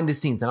have behind the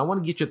scenes. And I want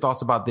to get your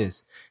thoughts about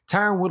this.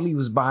 Tyron Woodley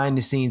was behind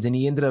the scenes and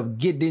he ended up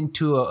getting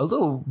into a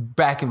little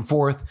back and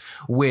forth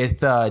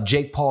with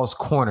Jake Paul's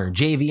corner,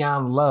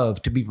 Javion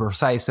Love, to be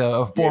precise,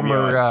 a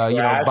former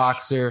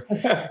boxer.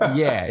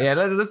 yeah,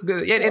 that's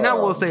good. And I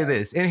will say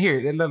this, and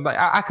here,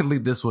 I could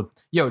leave this one.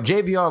 Yo,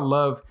 Javion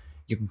Love,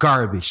 you're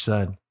garbage,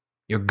 son.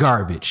 You're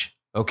garbage.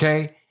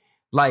 Okay,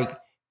 like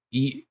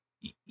you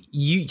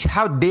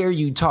how dare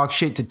you talk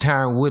shit to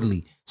Tyron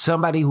Woodley,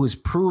 somebody who has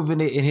proven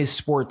it in his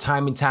sport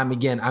time and time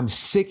again. I'm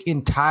sick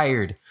and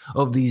tired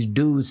of these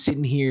dudes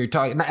sitting here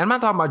talking. I'm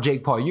not talking about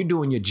Jake Paul. You're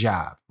doing your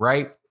job,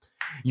 right?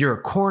 You're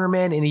a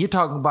cornerman and you're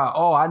talking about,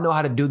 oh, I know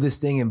how to do this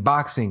thing in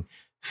boxing.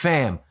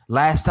 Fam,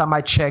 last time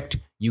I checked,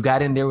 you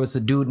got in there with a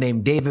dude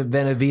named David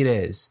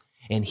Benavidez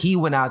and he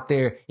went out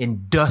there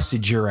and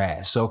dusted your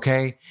ass,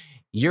 okay?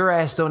 Your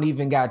ass don't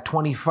even got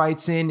 20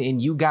 fights in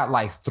and you got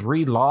like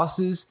 3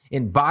 losses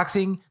in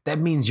boxing. That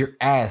means you're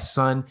ass,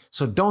 son.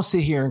 So don't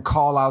sit here and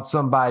call out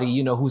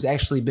somebody, who's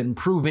actually been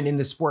proven in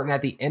the sport and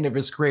at the end of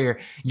his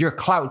career, you're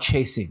clout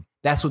chasing.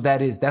 That's what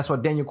that is. That's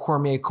what Daniel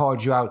Cormier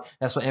called you out.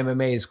 That's what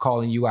MMA is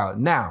calling you out.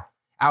 Now,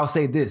 I'll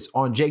say this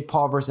on Jake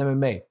Paul versus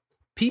MMA.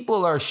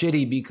 People are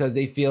shitty because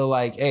they feel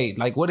like, hey,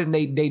 like what did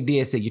Nate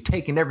Diaz say? You're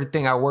taking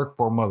everything I work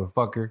for,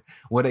 motherfucker.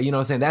 What, you know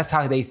what I'm saying? That's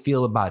how they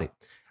feel about it.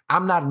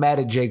 I'm not mad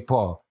at Jake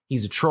Paul.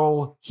 He's a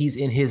troll. He's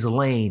in his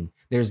lane.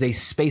 There's a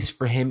space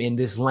for him in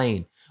this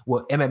lane.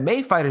 What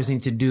MMA fighters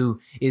need to do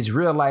is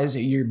realize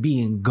that you're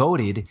being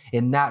goated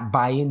and not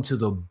buy into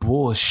the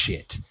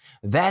bullshit.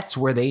 That's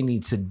where they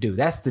need to do.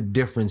 That's the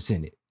difference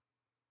in it.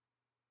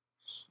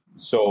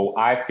 So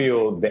I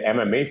feel the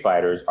MMA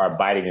fighters are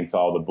biting into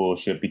all the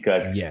bullshit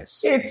because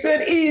it's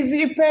an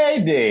easy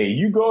payday.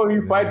 You go,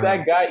 you fight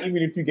that guy, even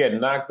if you get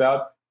knocked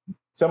out.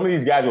 Some of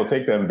these guys will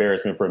take the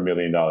embarrassment for $1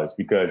 million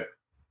because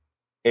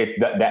it's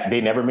that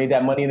they never made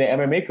that money in their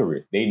MMA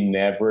career. They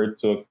never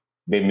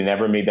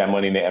made that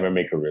money in their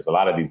MMA careers. A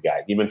lot of these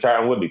guys, even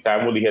Tyron Woodley.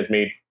 Tyron Woodley has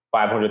made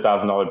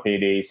 $500,000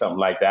 payday, something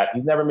like that.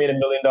 He's never made $1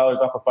 million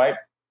off a fight.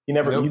 He's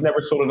never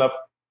sold enough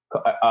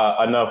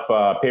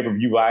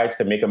pay-per-view buys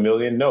to make $1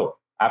 million. No,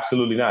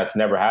 absolutely not. It's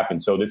never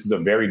happened. So this is a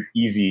very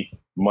easy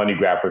money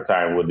grab for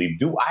Tyron Woodley.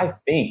 Do I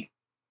think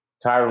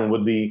Tyron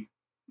Woodley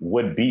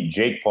would beat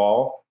Jake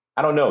Paul?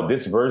 I don't know.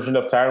 This version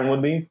of Tyron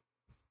Woodley,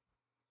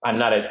 I'm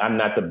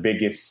not the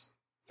biggest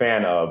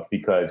fan of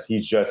because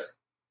he's just,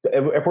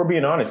 if we're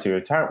being honest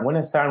here, when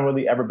has Tyron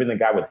Woodley ever been the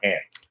guy with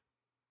hands?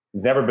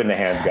 He's never been the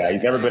hands guy.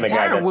 He's never been a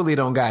guy. Tyron Woodley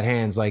don't got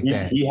hands like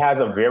that. He has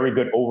a very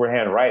good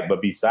overhand right,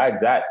 but besides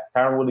that,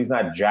 Tyron Woodley's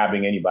not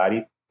jabbing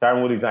anybody.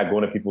 Tyron Woodley's not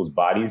going to people's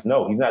bodies.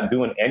 No, he's not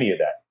doing any of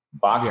that.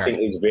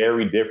 Boxing is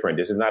very different.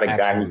 This is not a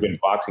guy who's been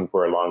boxing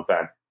for a long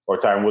time. Or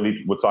Tyron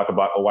Woodley would talk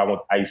about,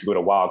 I used to go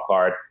to Wild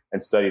Card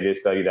and study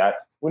this, study that.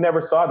 We never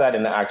saw that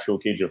in the actual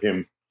cage of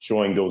him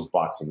showing those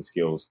boxing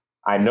skills.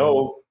 I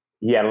know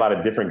he had a lot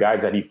of different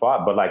guys that he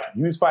fought, but like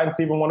he was fighting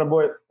Stephen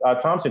Wonderboy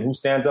Thompson, who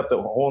stands up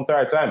the whole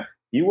entire time.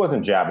 He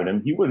wasn't jabbing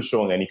him. He wasn't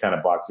showing any kind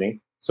of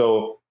boxing.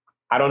 So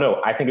I don't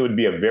know. I think it would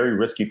be a very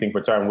risky thing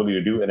for Tyron Woodley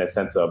to do in a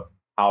sense of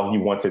how he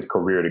wants his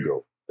career to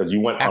go. Because you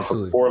went on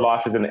for 4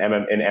 losses in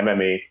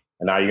MMA,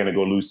 and now you're going to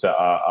go lose to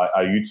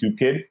a YouTube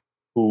kid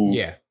who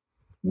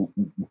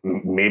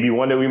maybe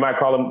one day we might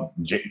call him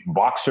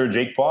boxer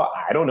Jake Paul.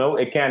 I don't know.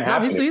 It can't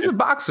happen. He's a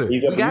boxer. We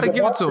got to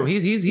give it to him.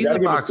 He's a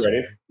boxer.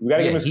 We got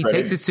to give him he credit.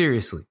 Takes it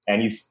seriously.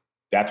 And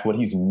that's what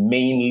he's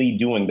mainly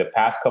doing the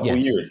past couple of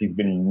years. He's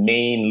been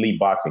mainly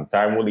boxing.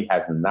 Tyron Woodley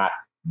has not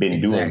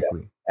been doing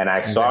that. And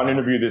I saw an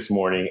interview this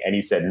morning and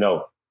he said,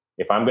 no,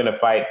 if I'm going to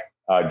fight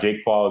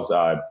Jake Paul's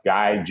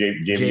guy,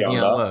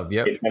 Javion Love,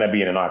 yep. it's going to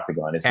be in an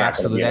octagon. It's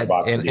absolutely not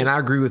going to be in a boxing. And I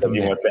agree with him.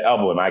 He wants to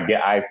elbow him.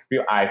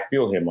 I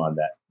feel him on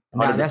that.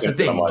 Now that's the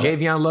thing.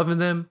 Javion Love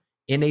and them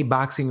in a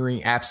boxing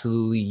ring,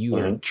 absolutely. You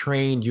are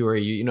trained.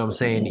 You know what I'm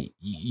saying?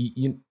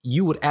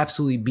 You would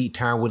absolutely beat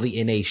Tyron Woodley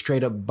in a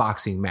straight up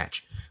boxing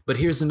match. But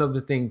here's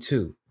another thing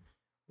too.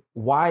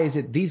 Why is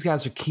it these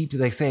guys are keep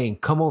like saying,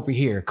 come over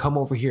here, come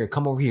over here,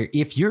 come over here?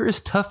 If you're as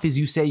tough as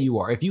you say you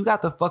are, if you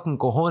got the fucking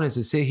cojones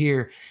to sit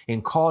here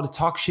and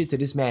talk shit to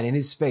this man in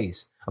his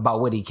face about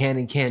what he can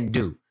and can't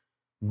do,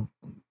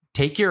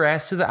 take your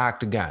ass to the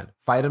octagon.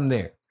 Fight him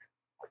there.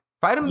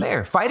 Fight him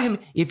there. Fight him.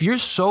 If you're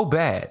so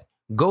bad,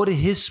 go to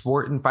his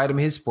sport and fight him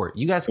his sport.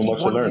 You guys keep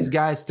wanting these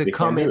guys to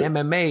come in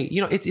MMA.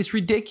 You know, it's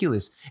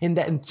ridiculous.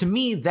 And to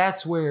me,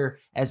 that's where,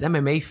 as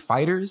MMA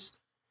fighters,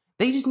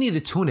 they just need to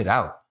tune it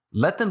out.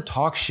 Let them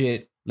talk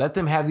shit. Let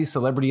them have these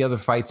celebrity other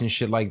fights and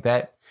shit like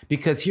that.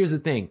 Because here's the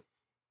thing.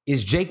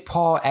 Is Jake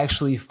Paul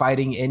actually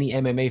fighting any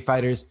MMA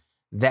fighters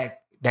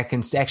that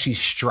can actually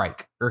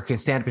strike or can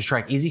stand up and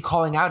strike? Is he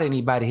calling out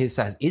anybody his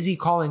size? Is he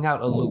calling out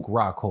a Luke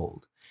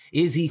Rockhold?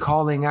 Is he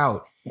calling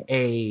out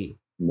a...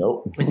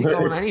 Nope. Is he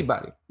calling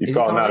anybody? He's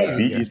calling out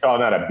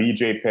a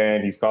BJ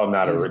Penn. He's calling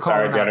out a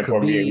retired Daniel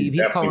Cormier.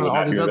 He's calling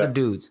all these other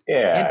dudes.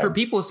 Yeah. And for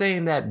people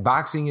saying that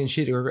boxing and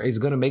shit is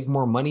going to make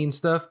more money and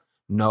stuff,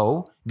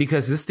 no,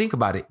 because let's think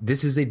about it.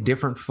 This is a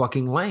different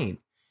fucking lane.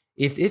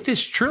 If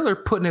it's Triller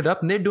putting it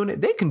up and they're doing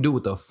it, they can do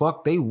what the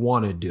fuck they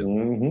want to do.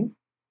 Mm-hmm.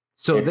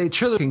 So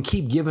Triller can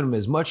keep giving them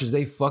as much as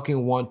they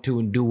fucking want to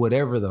and do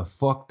whatever the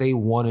fuck they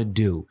want to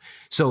do.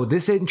 So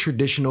this ain't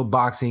traditional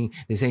boxing.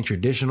 This ain't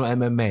traditional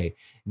MMA.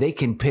 They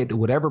can put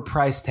whatever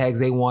price tags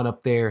they want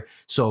up there.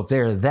 So if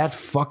they're that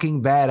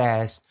fucking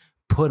badass,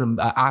 put them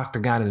an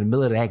octagon in the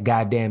middle of that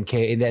goddamn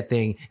in that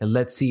thing and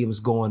let's see what's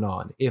going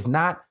on. If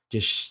not,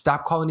 just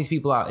stop calling these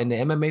people out. And the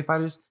MMA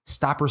fighters,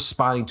 stop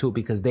responding to it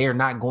because they are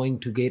not going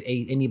to get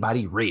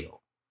anybody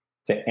real.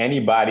 To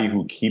anybody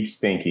who keeps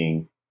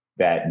thinking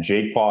that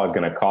Jake Paul is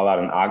going to call out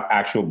an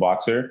actual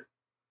boxer,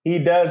 he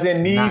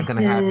doesn't need not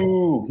gonna to.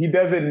 Happen. He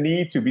doesn't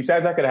need to.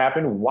 Besides not going to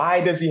happen,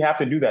 why does he have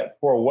to do that?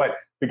 For what?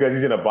 Because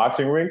he's in a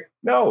boxing ring?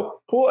 No.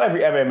 Pull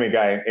every MMA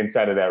guy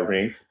inside of that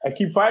ring and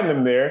keep fighting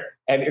them there,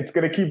 and it's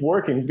going to keep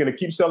working. He's going to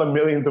keep selling $1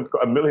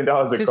 million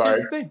a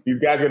card. These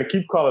guys are going to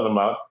keep calling him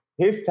out.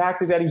 His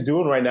tactic that he's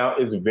doing right now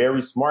is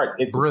very smart.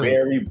 It's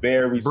very,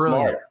 very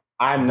smart.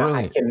 I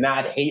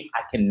cannot hate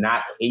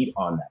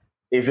on that.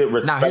 Is it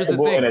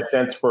respectable in a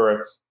sense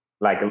for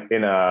like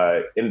in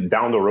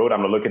down the road? I'm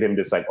gonna look at him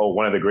just like, oh,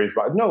 one of the greatest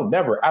boxers. No,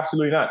 never,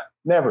 absolutely not,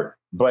 never.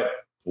 But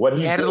what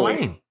he's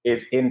doing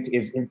is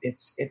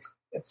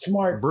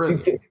smart.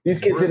 These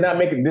kids did not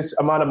make this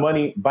amount of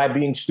money by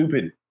being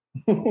stupid.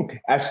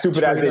 As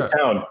stupid as they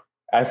sound.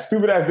 As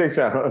stupid as they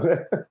sound.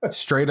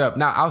 Straight up.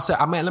 Now,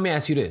 let me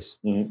ask you this.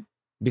 Mm-hmm.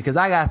 Because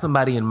I got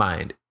somebody in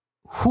mind.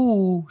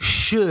 Who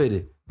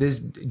should this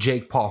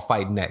Jake Paul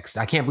fight next?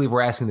 I can't believe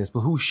we're asking this,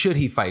 but who should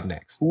he fight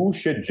next? Who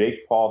should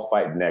Jake Paul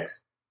fight next?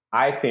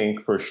 I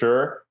think for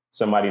sure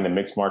somebody in the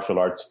mixed martial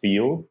arts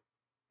field.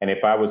 And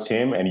if I was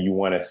him and you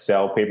want to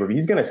sell pay-per-view,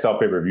 he's going to sell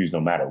pay-per-views no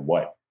matter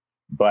what.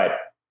 But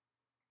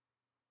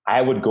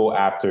I would go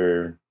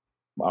after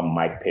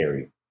Mike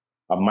Perry.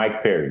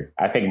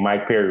 I think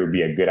Mike Perry would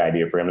be a good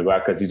idea for him to go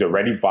out because he's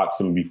already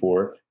boxed him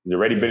before. He's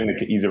already been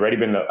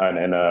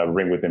in a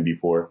ring with him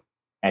before,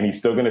 and he's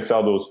still going to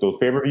sell those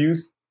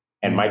pay-per-views.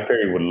 And Mike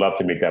Perry would love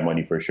to make that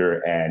money for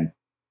sure. And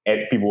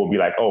people will be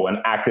like, "Oh,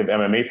 an active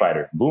MMA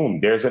fighter! Boom!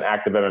 There's an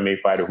active MMA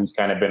fighter who's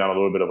kind of been on a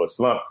little bit of a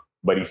slump,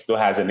 but he still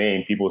has a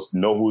name. People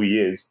know who he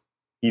is.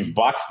 He's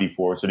boxed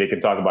before, so they can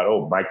talk about,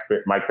 oh, Mike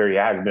Perry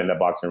has been in a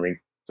boxing ring.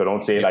 So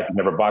don't say it like he's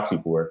never boxed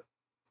before."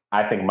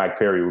 I think Mike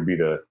Perry would be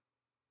the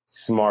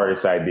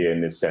smartest idea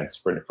in this sense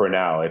for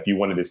now. If you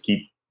want to just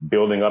keep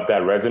building up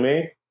that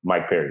resume,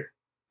 Mike Perry.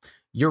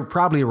 You're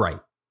probably right.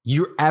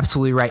 You're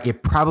absolutely right.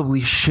 It probably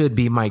should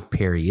be Mike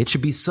Perry. It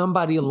should be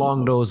somebody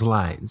along those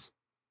lines.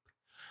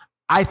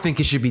 I think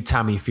it should be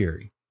Tommy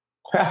Fury.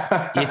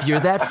 If you're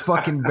that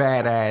fucking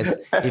badass,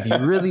 if you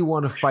really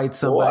want to fight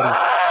somebody,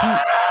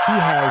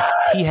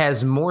 he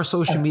has more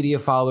social media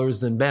followers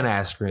than Ben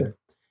Askren.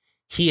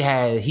 He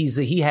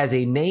has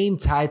a name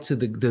tied to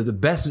the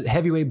best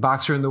heavyweight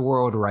boxer in the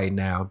world right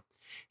now.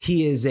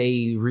 He is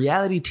a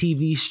reality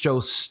TV show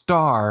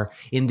star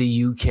in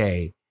the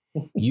UK.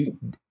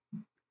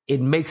 It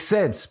makes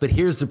sense, but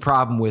here's the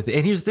problem with it.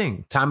 And here's the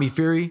thing: Tommy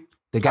Fury,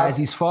 the guys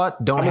he's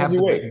fought don't have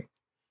the weight.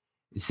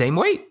 Same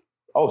weight.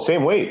 Oh,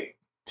 same weight.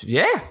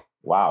 Yeah.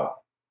 Wow.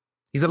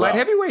 He's a light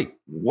heavyweight.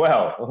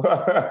 Well,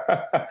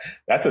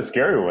 that's a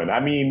scary one. I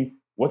mean,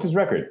 what's his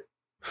record?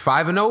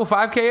 5-0,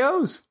 5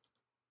 KOs.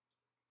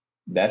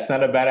 That's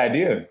not a bad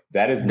idea.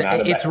 That is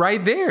not. It's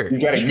right there.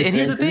 And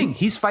here's the thing: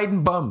 he's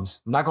fighting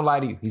bums. I'm not gonna lie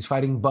to you. He's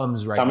fighting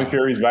bums right now. Tommy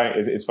Fury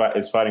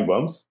is fighting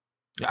bums.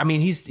 I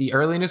mean, he's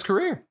early in his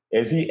career.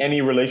 Is he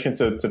any relation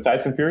to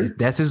Tyson Fury?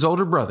 That's his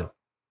older brother.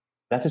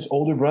 That's his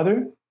older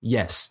brother?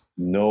 Yes.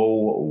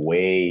 No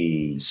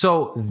way.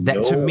 So that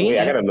no to me, way.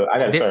 I'm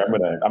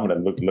gonna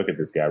look at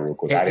this guy real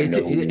quick. I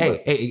didn't know who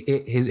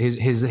he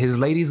was. His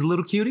lady's a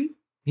little cutie.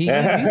 He's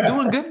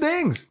doing good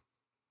things.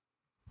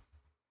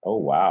 Oh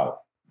wow.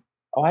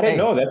 Oh, I didn't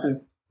know. That's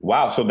his.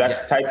 Wow. So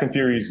that's Tyson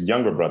Fury's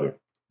younger brother.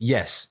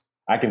 Yes.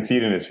 I can see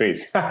it in his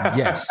face.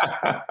 Yes.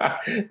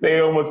 They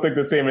almost look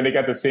the same, and they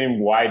got the same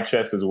wide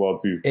chest as well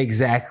too.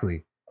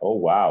 Exactly. Oh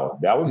wow,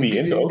 that would be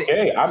into.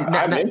 Okay,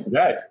 I'm into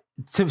that.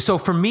 So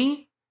for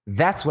me,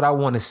 that's what I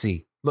want to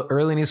see. Look,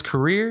 early in his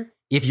career,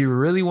 if you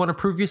really want to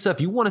prove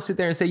yourself, you want to sit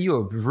there and say you're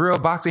a real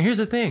boxer. Here's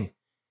the thing.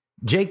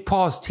 Jake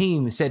Paul's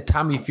team said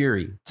Tommy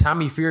Fury.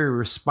 Tommy Fury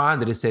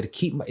responded and said,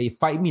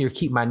 fight me or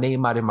keep my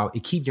name out of my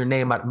keep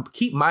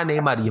my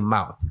name out of your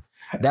mouth.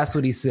 That's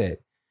what he said.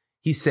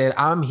 He said,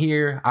 I'm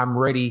here, I'm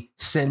ready,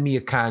 send me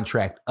a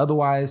contract.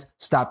 Otherwise,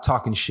 stop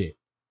talking shit.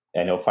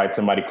 And he'll fight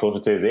somebody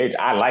closer to his age.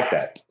 I like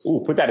that.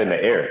 Ooh, put that in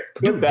the air.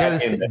 They're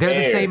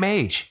the same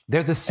age.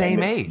 They're the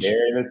same age.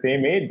 They're in the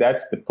same age.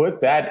 Put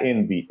that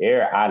in the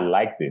air. I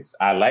like this.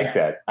 I like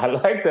that.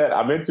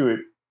 I'm into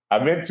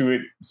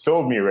it.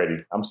 Sold me already.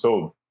 I'm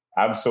sold.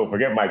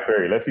 Forget Mike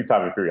Perry. Let's see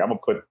Tommy Fury. I'm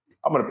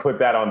gonna put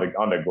that on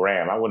the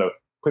gram. I want to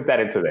put that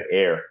into the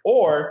air.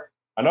 Or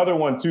another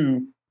one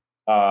too.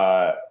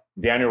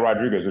 Daniel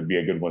Rodriguez would be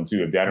a good one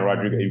too. If Daniel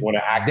Rodriguez, you want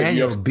to act,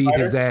 Daniel beat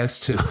his ass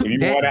too. If you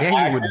want to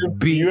act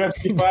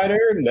UFC fighter,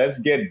 let's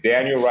get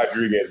Daniel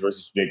Rodriguez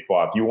versus Jake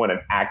Paul. If you want an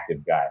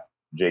active guy,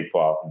 Jake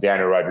Paul,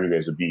 Daniel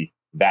Rodriguez would be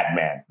that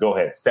man. Go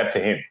ahead, step to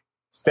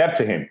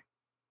him.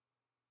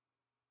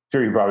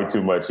 Fury probably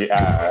too much.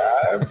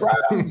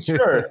 I'm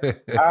sure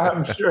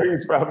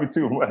he's probably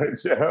too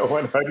much.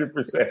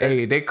 100%.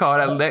 Hey, they call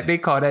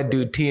that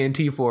dude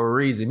TNT for a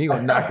reason. He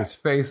gonna knock his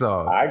face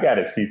off. I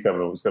gotta see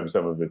some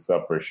of his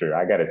stuff for sure.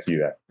 I gotta see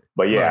that.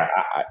 But yeah,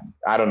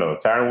 I don't know.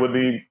 Tyron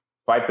Woodley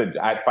fight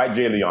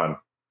Jay Leon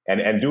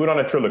and do it on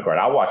a Triller card.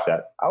 I'll watch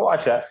that.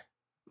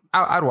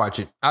 I'd watch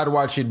it,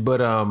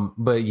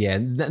 but yeah,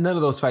 none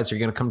of those fights are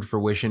going to come to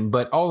fruition.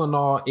 But all in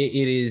all,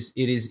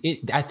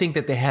 I think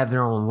that they have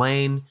their own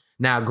lane.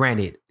 Now,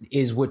 granted,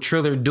 is what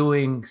Triller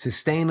doing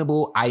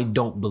sustainable? I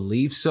don't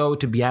believe so,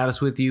 to be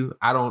honest with you.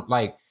 I don't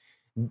like,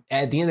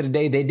 at the end of the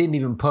day, they didn't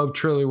even pub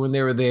Triller when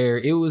they were there.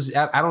 It was,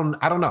 I don't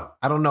know.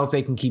 I don't know if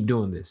they can keep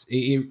doing this.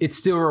 It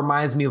still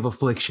reminds me of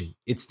Affliction.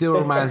 It still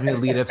reminds me of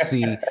Elite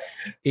FC.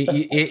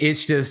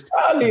 It's just.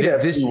 Elite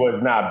FC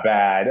was not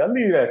bad.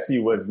 Elite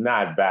FC was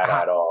not bad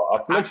at all.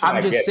 Affliction,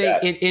 I'm just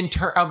saying, in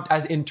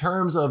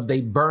terms of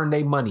they burned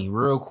their money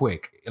real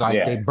quick.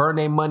 They burned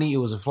their money. It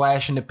was a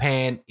flash in the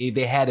pan.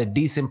 They had a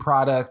decent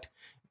product.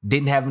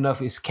 Didn't have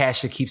enough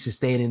cash to keep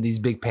sustaining these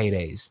big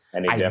paydays.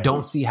 I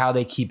don't see how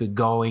they keep it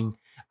going.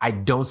 I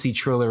don't see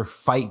Triller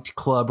Fight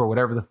Club or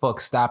whatever the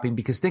fuck stopping,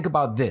 because think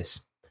about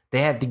this.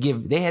 They had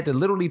to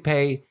literally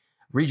pay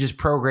Regis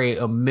Prograis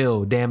 $1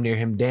 million, damn near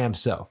him damn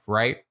self,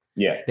 right?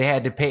 Yeah. They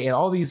had to pay, and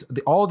all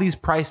these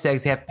price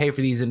tags they have to pay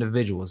for these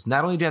individuals.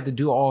 Not only do you have to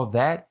do all of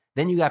that,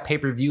 then you got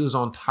pay-per-views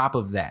on top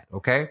of that,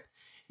 okay?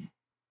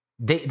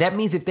 That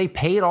means if they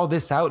paid all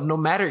this out, no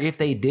matter if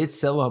they did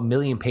sell 1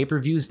 million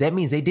pay-per-views, that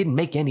means they didn't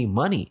make any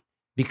money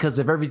because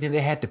of everything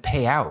they had to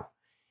pay out.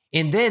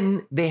 And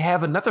then they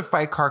have another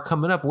fight card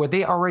coming up where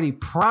they already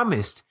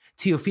promised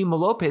Teofimo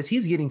Lopez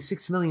he's getting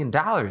 $6 million.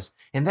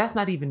 And that's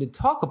not even to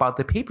talk about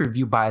the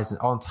pay-per-view buys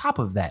on top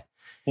of that.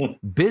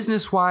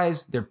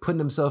 Business-wise, they're putting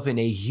themselves in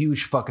a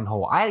huge fucking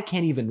hole. I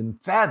can't even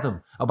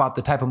fathom about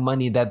the type of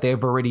money that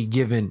they've already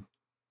given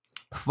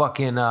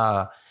fucking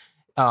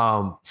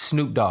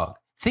Snoop Dogg.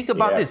 Think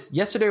about this.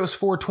 Yesterday was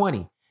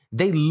 420.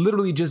 They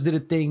literally just did a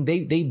thing.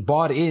 They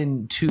bought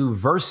into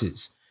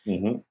Versus.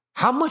 Mm-hmm.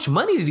 How much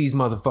money do these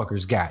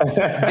motherfuckers got?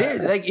 They're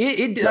like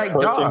the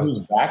person dog. Who's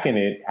backing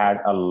it has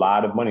a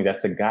lot of money.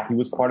 That's a guy. He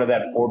was part of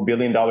that $4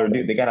 billion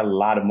deal. They got a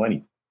lot of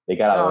money. They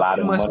got a lot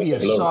of money. Must be a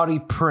Saudi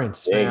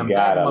prince, fam. They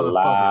got a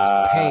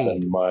lot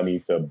of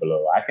money to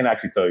blow. I can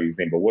actually tell you his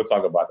name, but we'll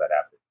talk about that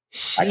after.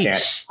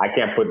 Sheesh. I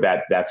can't put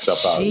that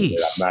stuff out.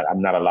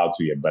 I'm not allowed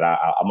to yet, but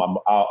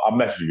I'll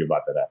message you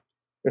about that after.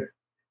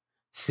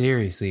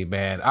 Seriously,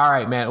 man. All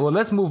right, man. Well,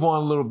 let's move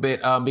on a little bit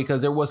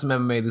because there was some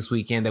MMA this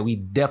weekend that we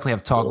definitely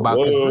have to talk about.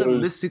 Because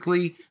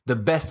realistically, the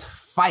best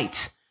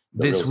fight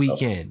this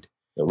weekend.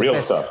 The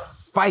real stuff.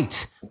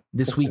 Fight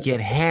this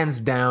weekend, hands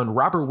down.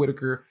 Robert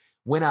Whittaker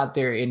went out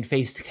there and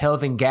faced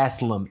Kelvin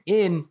Gastelum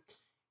in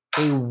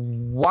a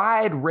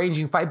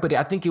wide-ranging fight, but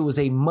I think it was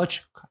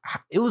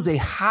a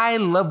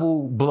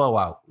high-level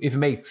blowout, if it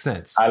makes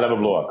sense. High-level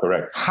blowout,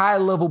 correct.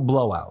 High-level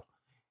blowout.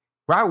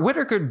 Robert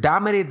Whittaker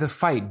dominated the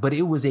fight, but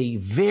it was a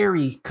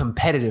very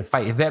competitive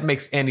fight, if that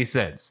makes any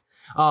sense.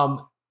 Let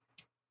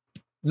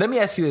me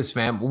ask you this,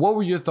 fam. What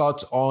were your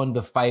thoughts on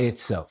the fight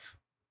itself?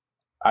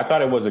 I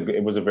thought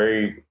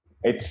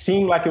it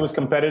seemed like it was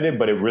competitive,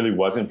 but it really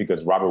wasn't,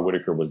 because Robert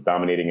Whittaker was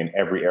dominating in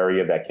every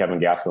area that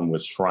Kevin Gastelum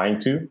was trying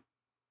to.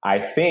 I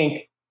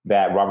think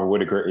that Robert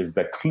Whittaker is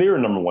the clear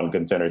number one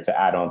contender to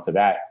add on to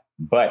that,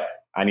 but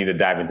I need to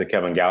dive into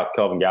Kelvin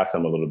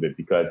Gastelum a little bit,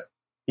 because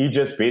he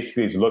just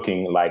basically is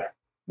looking like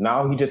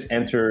now he just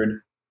entered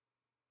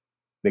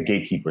the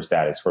gatekeeper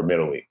status for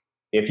middleweight.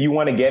 If you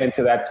want to get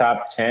into that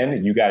top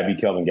 10, you got to be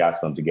Kelvin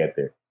Gastelum to get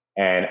there.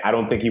 And I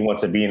don't think he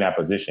wants to be in that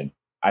position.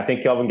 I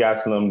think Kelvin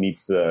Gastelum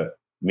needs to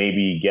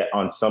maybe get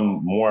on some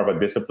more of a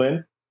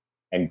discipline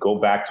and go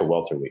back to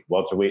welterweight.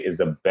 Welterweight is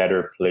a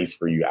better place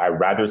for you. I'd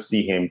rather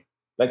see him.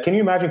 Like, can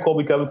you imagine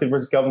Colby Covington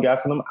versus Kelvin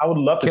Gastelum? I would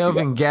love to see that.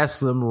 Kelvin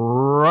Gastelum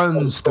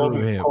runs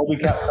through him. Colby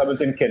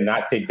Covington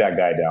cannot take that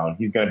guy down.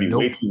 He's going to be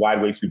way too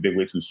wide, way too big,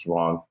 way too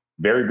strong.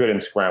 Very good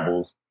in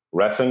scrambles.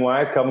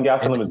 Wrestling-wise, Kelvin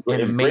Gastelum is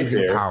great.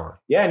 Amazing power.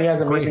 Yeah, and he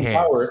has amazing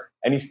power.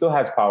 And he still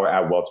has power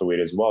at welterweight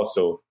as well.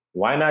 So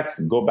why not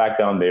go back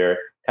down there,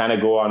 kind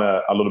of go on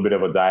a little bit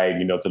of a diet,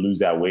 to lose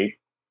that weight?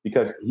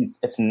 Because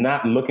it's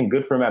not looking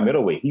good for him at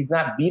middleweight. He's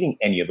not beating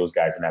any of those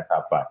guys in that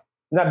top 5.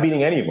 He's not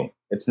beating any of them.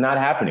 It's not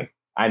happening.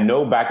 I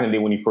know back in the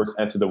day when he first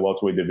entered the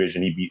welterweight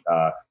division, he beat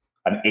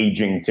an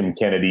aging Tim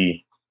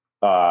Kennedy,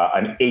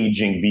 an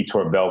aging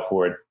Vitor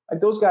Belfort. Like,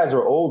 those guys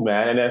are old,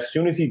 man. And as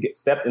soon as he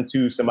stepped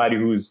into somebody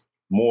who's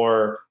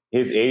more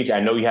his age, I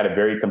know he had a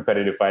very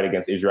competitive fight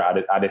against Israel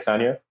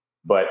Adesanya,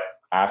 but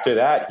after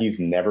that, he's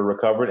never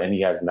recovered and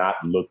he has not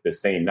looked the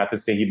same. Not to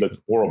say he looked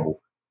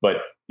horrible, but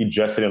he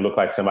just didn't look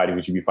like somebody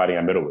who should be fighting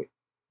at middleweight.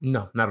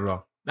 No, not at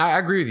all. I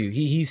agree with you.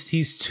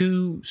 He's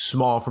too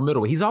small for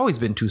middleweight. He's always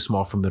been too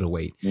small for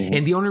middleweight. Mm-hmm.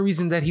 And the only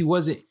reason that he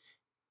wasn't,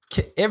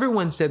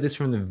 everyone said this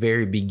from the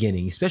very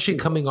beginning, especially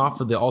coming off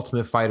of the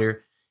Ultimate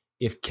Fighter.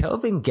 If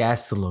Kelvin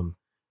Gastelum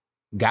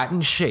got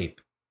in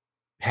shape,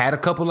 had a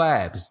couple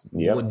abs,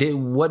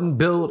 wasn't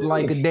built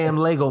like a damn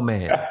Lego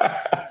man,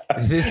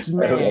 this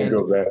man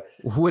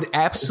would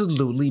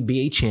absolutely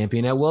be a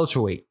champion at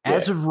welterweight.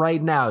 As of right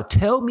now,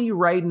 tell me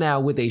right now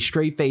with a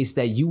straight face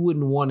that you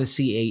wouldn't want to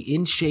see a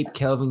in-shape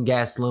Kelvin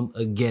Gastelum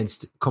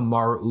against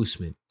Kamaru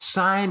Usman.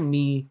 Sign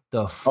me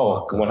the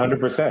fuck up.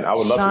 100%. I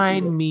would love to see that.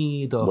 Sign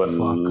me the fuck up.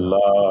 Would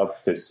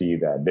love to see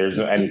that.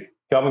 And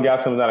Kelvin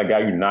Gastelum's not a guy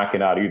you're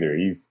knocking out either.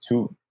 He's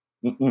too...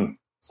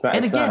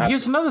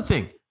 Here's another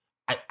thing.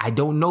 I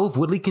don't know if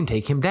Woodley can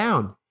take him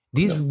down.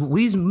 These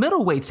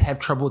middleweights have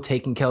trouble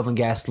taking Kelvin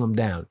Gastelum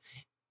down.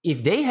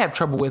 If they have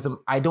trouble with him,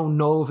 I don't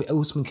know if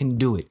Usman can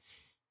do it.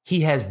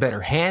 He has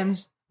better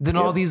hands than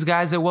all these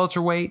guys at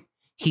welterweight.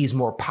 He's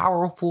more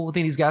powerful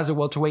than these guys at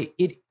welterweight.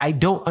 I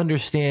don't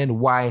understand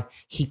why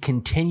he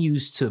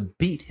continues to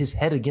beat his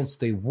head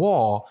against the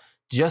wall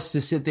just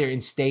to sit there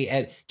and stay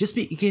at here's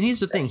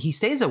the thing. He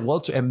stays at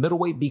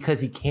middleweight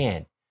because he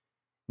can,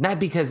 not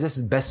because this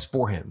is best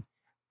for him.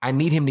 I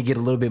need him to get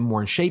a little bit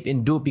more in shape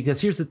and do it because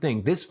here's the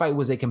thing. This fight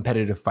was a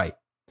competitive fight.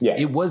 Yeah.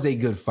 It was a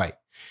good fight.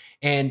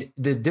 And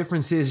the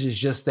difference is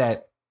just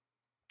that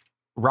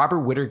Robert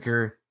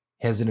Whittaker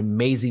has an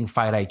amazing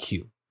fight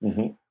IQ.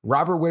 Mm-hmm.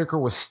 Robert Whittaker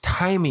was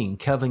timing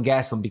Kelvin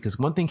Gastelum because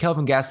one thing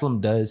Kelvin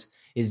Gastelum does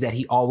is that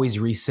he always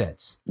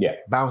resets. Yeah.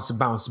 Bounce,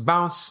 bounce,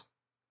 bounce,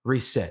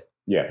 reset.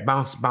 Yeah.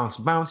 Bounce, bounce,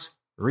 bounce,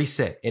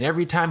 reset. And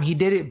every time he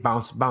did it,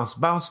 bounce, bounce,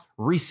 bounce,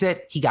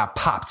 reset, he got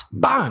popped.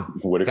 Bang!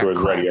 Whittaker was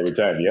ready every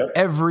time. Yep.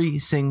 Every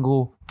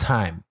single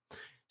time.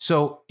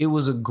 So it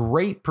was a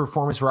great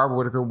performance for Robert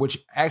Whittaker, which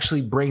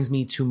actually brings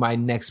me to my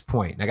next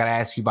point. I got to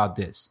ask you about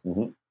this.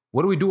 Mm-hmm.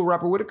 What do we do with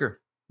Robert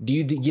Whittaker? Do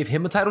you give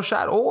him a title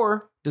shot,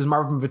 or does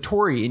Marvin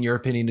Vettori, in your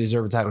opinion,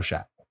 deserve a title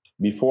shot?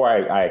 Before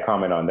I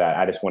comment on that,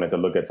 I just wanted to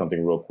look at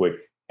something real quick.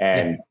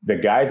 And the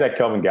guys that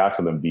Kelvin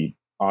Gastelum beat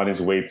on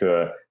his way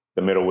to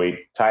the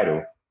middleweight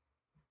title,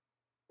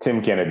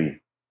 Tim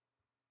Kennedy,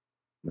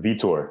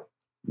 Vitor,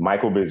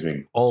 Michael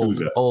Bisping,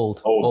 old.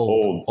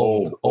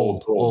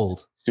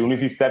 As soon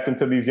as he stepped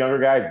into these younger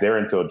guys, they're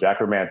until Jack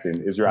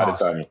Hermanson, Israel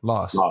Adesanya.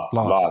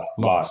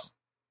 Lost.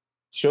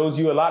 Shows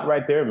you a lot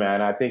right there,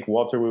 man. I think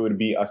welterweight would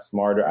be a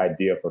smarter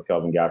idea for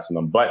Kelvin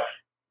Gastelum. But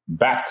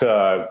back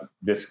to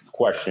this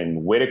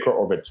question, Whittaker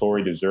or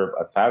Vettori deserve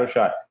a title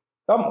shot?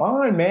 Come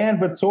on, man.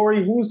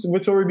 Vettori, who's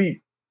Vettori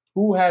beat?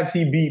 Who has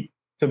he beat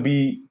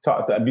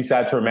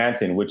besides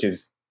Hermanson, which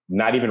is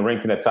not even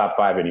ranked in the top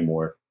 5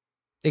 anymore?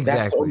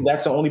 Exactly.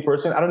 That's the only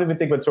person. I don't even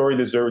think Vettori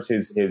deserves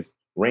his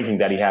ranking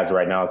that he has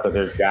right now because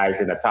there's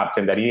guys in the top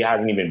 10 that he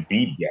hasn't even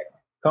beat yet.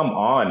 Come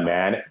on,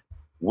 man.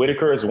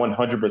 Whittaker is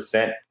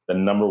 100% the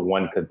number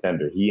one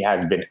contender. He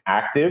has been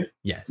active,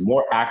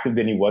 more active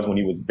than he was when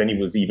he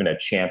was even a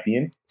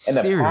champion. In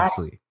the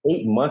past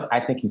 8 months, I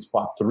think he's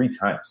fought 3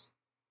 times.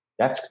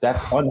 That's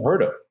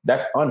unheard of.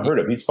 That's unheard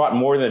of. He's fought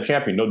more than a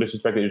champion. No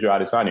disrespect to Israel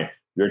Adesanya.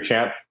 You're a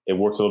champ. It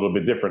works a little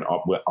bit different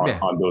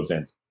on those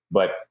ends.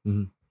 But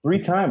 3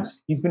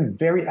 times, he's been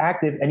very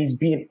active, and he's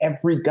beaten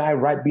every guy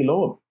right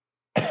below him.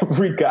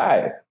 Every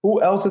guy. Who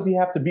else does he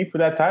have to beat for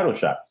that title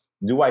shot?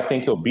 Do I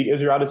think he'll beat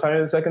Israel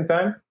Adesanya the second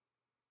time?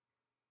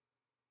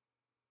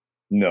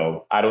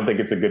 No, I don't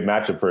think it's a good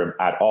matchup for him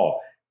at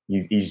all.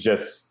 He's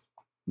just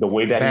the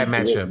way that bad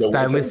matchup.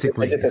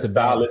 Stylistically, it's a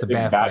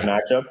bad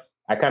matchup.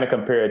 I kind of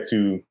compare it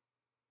to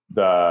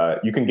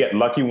you can get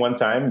lucky one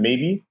time,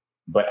 maybe,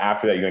 but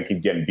after that, you're going to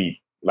keep getting beat,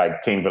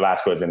 like Cain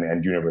Velasquez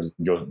and Junior versus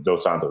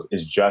Dos Santos.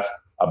 It's just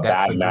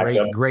bad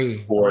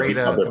matchup for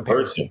the other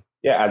person.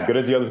 Yeah, as good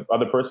as the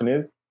other person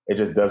is, it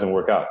just doesn't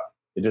work out.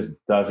 It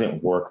just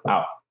doesn't work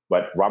out.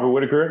 But Robert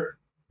Whittaker,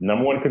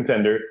 number one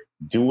contender.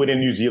 Do it in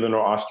New Zealand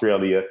or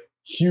Australia.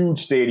 Huge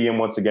stadium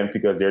once again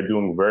because they're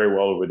doing very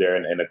well over there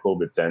in a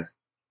COVID sense.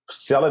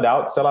 Sell it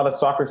out. Sell out a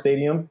soccer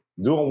stadium.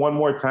 Do it one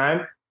more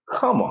time.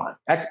 Come on.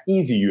 That's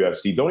easy,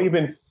 UFC. Don't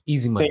even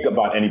think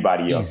about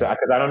anybody else.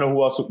 Because I don't know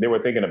who else they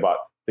were thinking about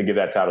to give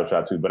that title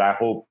shot to. But I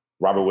hope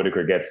Robert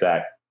Whittaker gets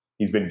that.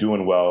 He's been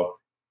doing well.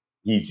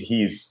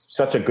 He's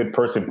such a good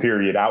person,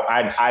 period.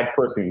 I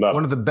personally love him.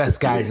 One of the best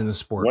guys in the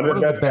sport. One of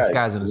the best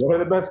guys in the sport.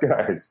 One of the best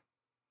guys.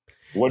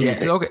 What do you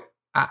think? Okay.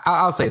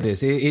 I'll say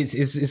this.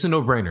 It's a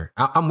no-brainer.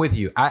 I'm with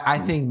you. I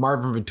think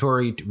Marvin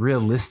Vettori,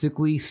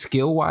 realistically,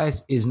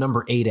 skill-wise, is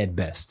number 8 at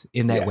best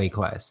in that weight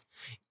class.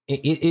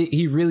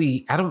 He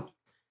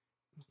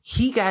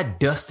got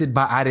dusted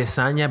by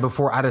Adesanya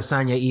before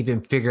Adesanya even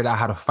figured out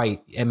how to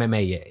fight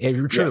MMA yet.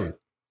 Truly.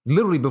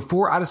 Literally,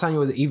 before Adesanya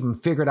was even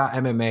figured out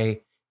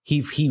MMA,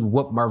 he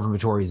whooped Marvin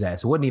Vettori's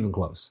ass. It wasn't even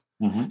close.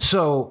 Mm-hmm.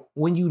 So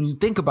when you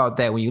think about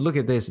that, when you look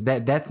at this,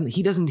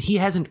 he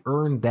hasn't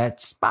earned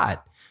that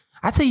spot.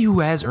 I tell you who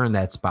has earned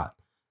that spot.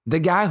 The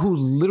guy who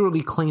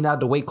literally cleaned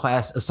out the weight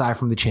class aside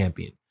from the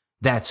champion.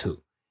 That's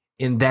who.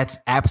 And that's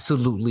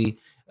absolutely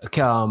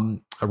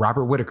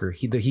Robert Whittaker.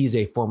 He's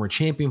a former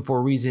champion for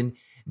a reason.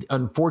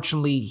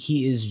 Unfortunately,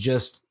 he is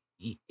just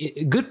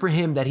good for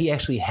him that he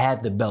actually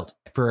had the belt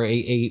for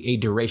a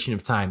duration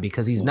of time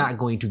because he's not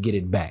going to get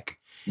it back.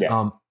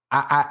 Yeah.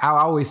 I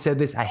always said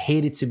this. I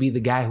hated to be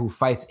the guy who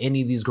fights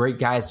any of these great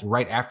guys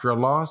right after a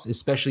loss,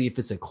 especially if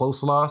it's a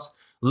close loss.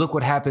 Look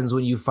what happens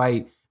when you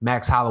fight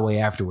Max Holloway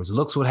afterwards.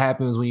 Look what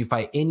happens when you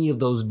fight any of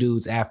those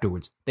dudes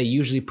afterwards. They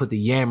usually put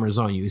the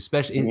yammers on you,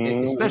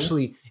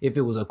 especially if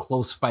it was a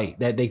close fight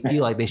that they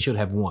feel like they should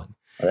have won.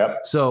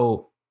 Yep.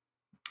 So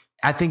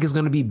I think it's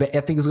going to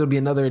be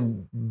another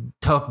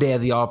tough day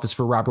at the office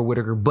for Robert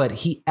Whittaker, but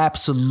he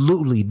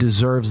absolutely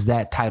deserves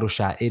that title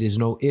shot. It is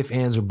no ifs,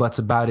 ands, or buts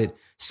about it.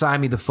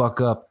 Sign me the fuck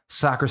up.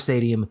 Soccer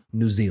Stadium,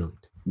 New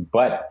Zealand.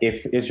 But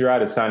if Israel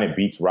Adesanya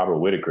beats Robert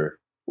Whittaker,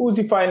 who is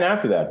he fighting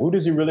after that? Who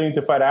does he really need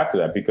to fight after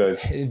that?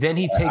 Because then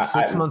he takes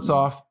 6 months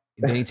off.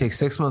 Then he takes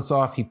 6 months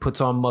off. He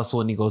puts on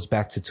muscle and he goes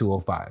back to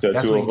 205.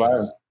 That's what he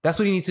needs. That's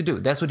what he needs to do.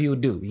 That's what he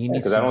would do. He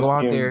needs to go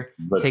out there,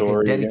 take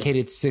a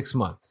dedicated 6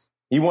 months.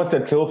 He wants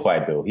a Till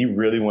fight, though. He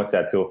really wants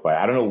that Till fight.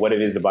 I don't know what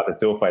it is about the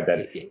Till fight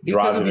that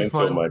draws him in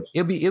so much.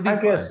 It'll be I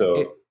fun. Guess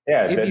so.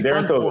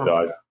 Darren Till's a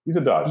dog. He's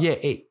a dog. Yeah.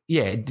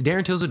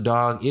 Darren Till's a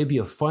dog. It'd be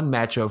a fun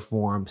matchup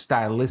for him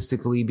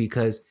stylistically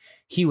because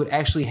he would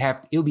actually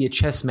it'll be a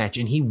chess match,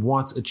 and he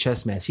wants a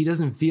chess match. He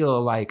doesn't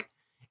feel like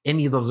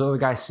any of those other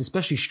guys,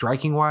 especially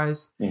striking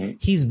wise. Mm-hmm.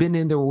 He's been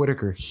in there with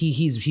Whittaker.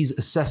 He's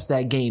assessed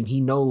that game.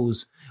 He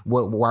knows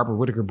what Robert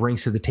Whittaker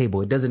brings to the table.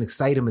 It doesn't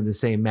excite him in the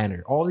same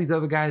manner. All these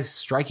other guys,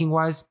 striking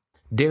wise,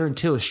 Darren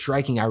Till's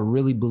striking, I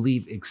really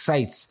believe,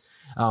 excites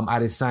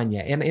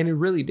Adesanya. And it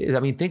really did.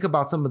 I mean, think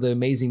about some of the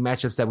amazing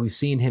matchups that we've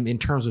seen him in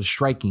terms of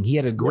striking. He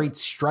had a great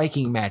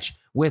striking match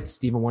with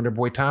Stephen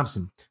Wonderboy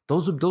Thompson.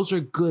 Those are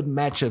good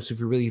matchups if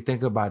you really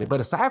think about it. But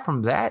aside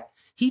from that,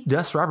 he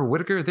dusts Robert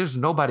Whittaker. There's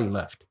nobody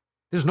left.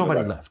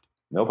 Nobody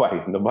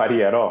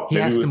Nobody at all. He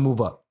has to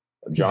move up.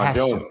 John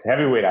Jones,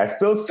 heavyweight. I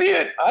still see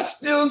it. I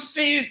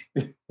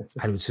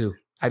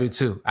do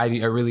too. I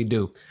really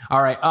do.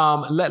 All right.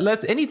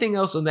 Let's anything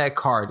else on that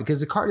card, because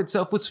the card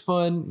itself was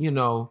fun. You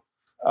know,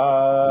 we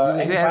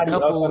had a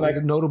couple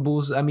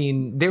notables. I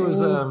mean, there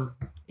was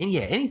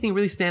anything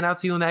really stand out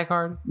to you on that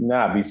card?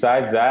 Nah.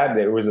 Besides that,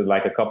 there was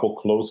like a couple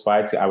close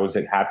fights. I was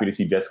happy to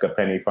see Jessica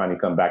Penney finally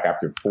come back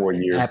after 4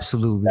 years.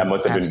 Absolutely. That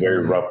must have been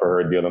very rough for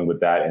her dealing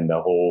with that and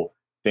the whole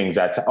things.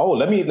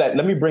 Let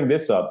me bring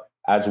this up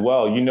as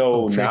well. You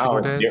know,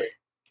 now, baby.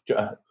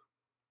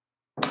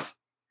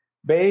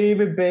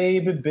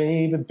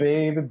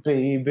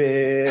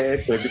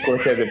 Tracy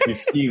Cortez, if you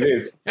see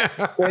this,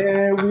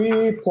 can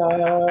we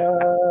talk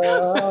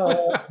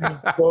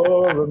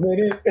for a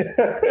minute?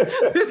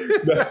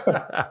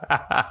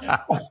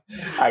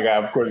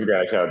 Of course, you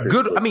got to shout out.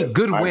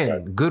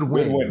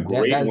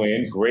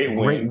 Great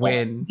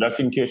win.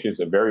 Justin Kish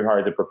is very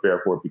hard to prepare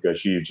for because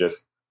she's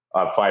just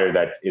a fighter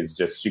that is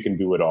just, she can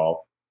do it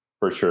all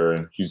for sure.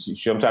 And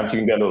sometimes she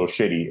can get a little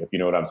shitty, if you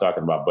know what I'm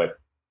talking about, but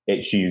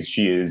she's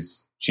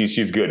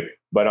good.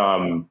 But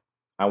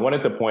I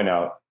wanted to point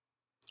out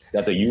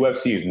that the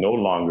UFC is no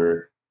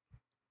longer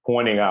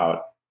pointing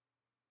out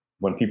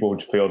when people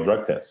fail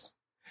drug tests.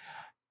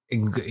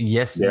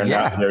 Yes, they're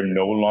not. They're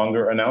no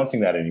longer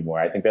announcing that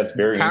anymore. I think that's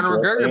very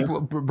interesting.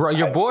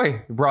 Your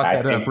boy brought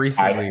that up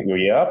recently.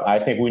 I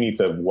think we need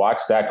to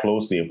watch that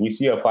closely. If we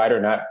see a fighter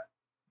not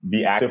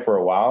be active for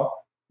a while,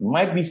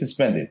 might be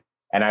suspended.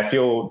 And I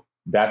feel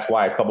that's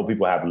why a couple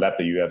people have left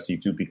the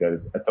UFC too,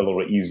 because it's a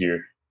little easier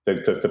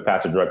to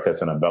pass a drug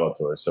test on a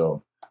Bellator.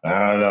 So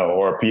I don't know,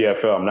 or a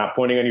PFL. I'm not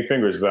pointing any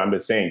fingers, but I'm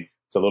just saying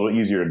it's a little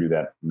easier to do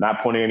that. I'm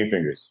not pointing any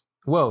fingers.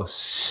 Well,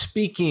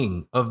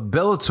 speaking of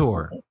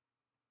Bellator,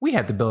 we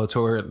had the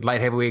Bellator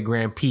light heavyweight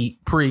Grand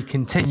Prix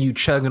continue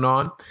chugging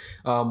on.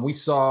 We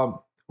saw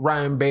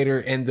Ryan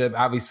Bader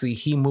obviously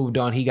he moved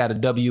on. He got a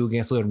W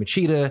against Lyoto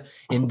Machida.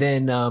 And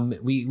then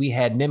we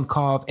had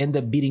Nemkov end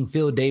up beating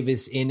Phil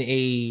Davis in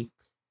a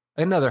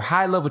Another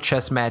high level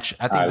chess match.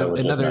 I think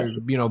another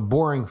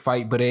boring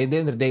fight, but at the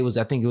end of the day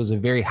I think it was a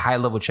very high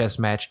level chess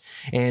match.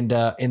 And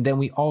then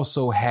we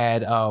also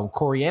had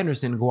Corey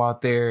Anderson go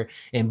out there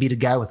and beat a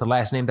guy with a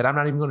last name that I'm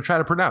not even going to try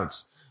to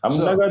pronounce. You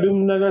know what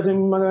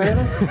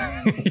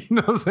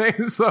I'm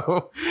saying?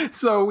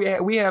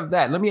 So we have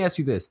that. Let me ask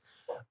you this.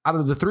 Out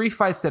of the 3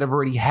 fights that have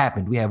already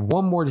happened, we have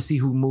one more to see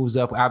who moves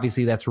up.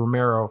 Obviously, that's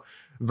Romero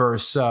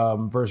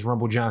versus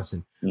Rumble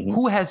Johnson. Mm-hmm.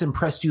 Who has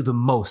impressed you the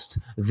most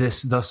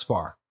thus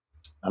far?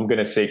 I'm going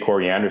to say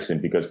Corey Anderson,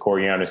 because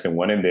Corey Anderson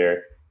went in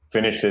there,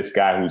 finished this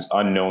guy who's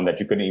unknown that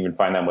you couldn't even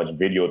find that much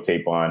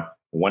videotape on,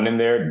 went in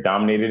there,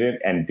 dominated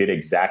it, and did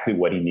exactly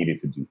what he needed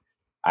to do.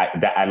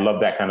 I love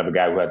that kind of a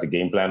guy who has a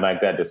game plan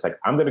like that. Just like,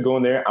 I'm going to go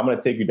in there, I'm going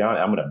to take you down,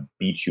 and I'm going to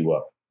beat you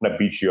up. I'm going to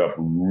beat you up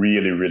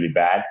really, really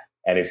bad,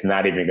 and it's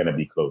not even going to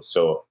be close.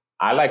 So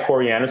I like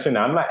Corey Anderson.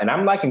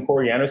 I'm liking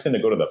Corey Anderson to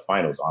go to the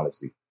finals,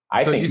 honestly.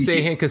 So you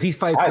say him because he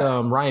fights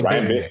Ryan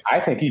Bader next. I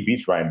think he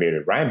beats Ryan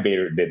Bader. Ryan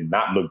Bader did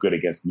not look good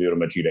against Lyoto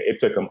Machida. It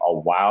took him a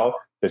while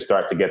to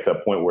start to get to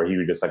a point where he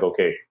was just like,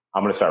 okay,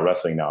 I'm going to start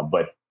wrestling now.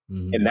 But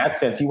in that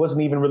sense, he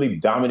wasn't even really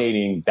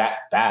dominating that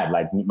bad.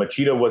 Like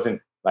Machida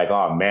wasn't like,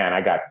 oh man, I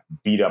got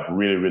beat up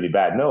really, really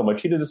bad. No,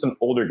 Machida's just an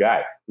older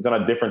guy. He's on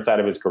a different side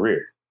of his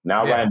career.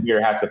 Now Ryan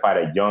Bader has to fight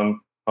a young,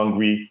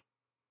 hungry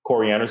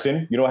Corey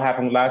Anderson. You know what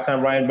happened last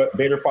time Ryan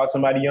Bader fought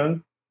somebody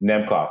young?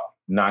 Nemkov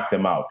knocked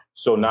him out.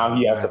 So now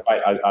he has to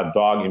fight a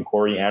dog in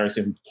Corey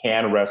Anderson who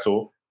can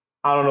wrestle.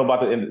 I don't know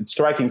about in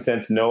striking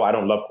sense. No, I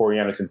don't love Corey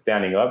Anderson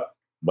standing up,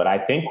 but I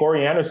think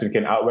Corey Anderson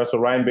can out wrestle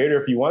Ryan Bader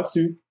if he wants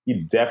to.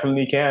 He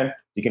definitely can.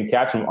 You can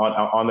catch him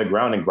on the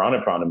ground and ground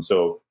and pound him.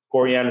 So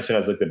Corey Anderson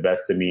has looked the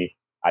best to me.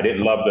 I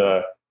didn't love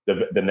the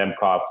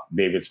Nemkov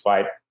Davis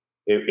fight.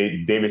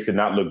 Davis did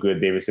not look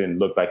good. Davidson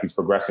looked like he's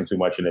progressing too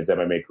much in his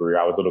MMA career.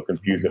 I was a little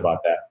confused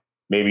about that.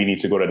 Maybe he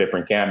needs to go to a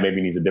different camp. Maybe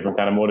he needs a different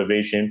kind of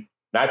motivation.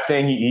 Not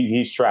saying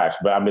he's trash,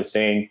 but I'm just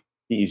saying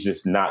he's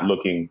just not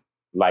looking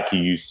like he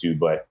used to.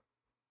 But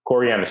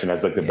Corey Anderson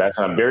has looked the best.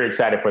 And I'm very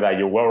excited for that.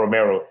 Yoel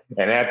Romero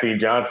and Anthony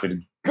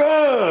Johnson.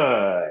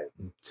 Good.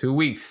 2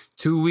 weeks.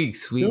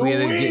 We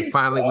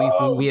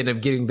ended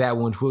up getting that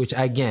one, which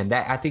again,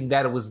 I think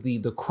that was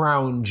the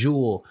crown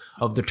jewel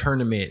of the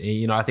tournament.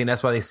 And, I think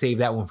that's why they saved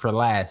that one for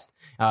last.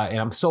 And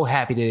I'm so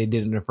happy that they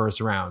did it in the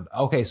first round.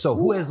 Okay, so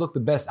who has looked the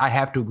best? I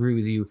have to agree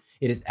with you.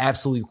 It is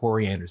absolutely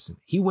Corey Anderson.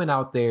 He went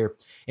out there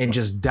and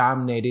just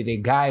dominated a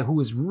guy who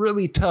is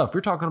really tough.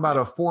 You're talking about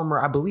a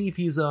former, I believe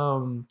he's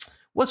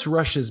what's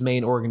Russia's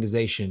main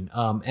organization?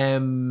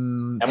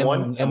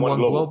 M1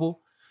 Global.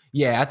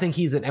 Yeah, I think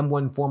he's an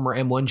former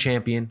M1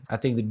 champion. I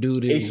think the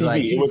dude is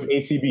ACB. It was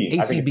ACB.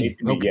 ACB.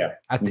 Okay. Yeah.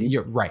 I think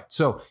you're right.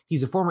 So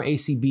he's a former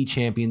ACB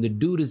champion. The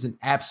dude is an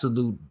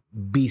absolute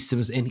beast.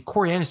 And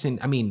Corey Anderson,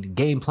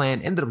 game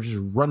plan ended up just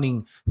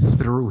running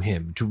through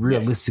him to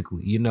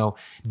realistically,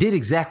 did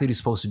exactly what he's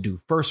supposed to do.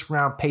 First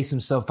round, pace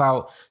himself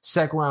out.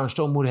 Second round,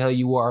 show him who the hell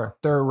you are.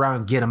 Third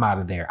round, get him out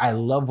of there. I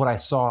love what I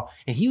saw.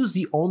 And he was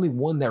the only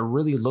one that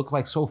really looked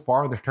like so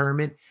far in the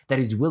tournament that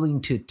he's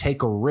willing to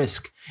take a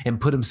risk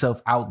and put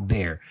himself out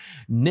there.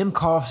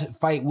 Nemkov's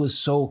fight was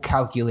so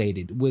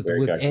calculated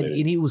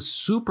and he was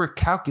super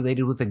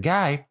calculated with a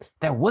guy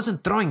that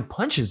wasn't throwing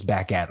punches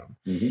back at him.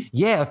 Mm-hmm.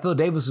 Yeah, Phil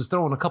Davis was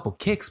throwing a couple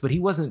kicks, but he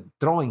wasn't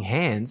throwing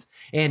hands.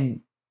 And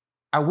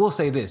I will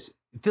say this,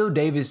 Phil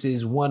Davis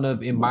is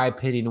in my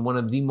opinion, one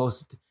of the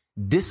most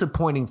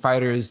disappointing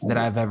fighters that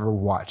I've ever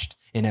watched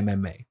in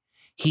MMA.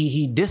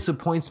 He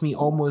disappoints me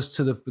almost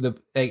to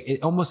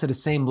almost at the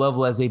same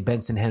level as a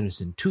Benson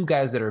Henderson. Two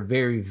guys that are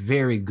very,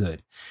 very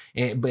good.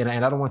 And I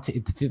don't want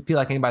to feel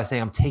like anybody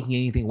saying I'm taking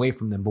anything away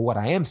from them. But what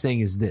I am saying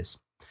is this.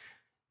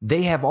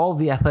 They have all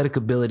the athletic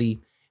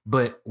ability,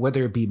 but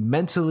whether it be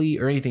mentally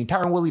or anything,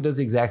 Tyron Woodley does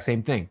the exact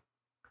same thing.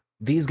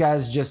 These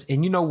guys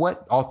and you know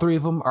what? All three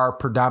of them are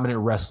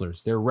predominant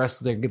wrestlers. They're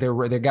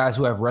guys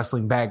who have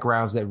wrestling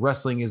backgrounds, that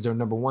wrestling is their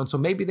number one. So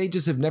maybe they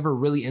just have never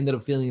really ended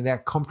up feeling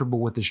that comfortable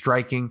with the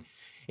striking.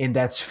 And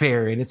that's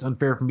fair. And it's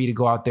unfair for me to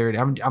go out there.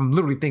 I'm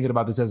literally thinking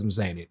about this as I'm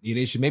saying it.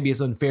 Maybe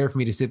it's unfair for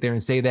me to sit there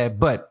and say that,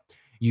 but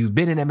you've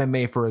been in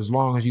MMA for as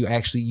long as you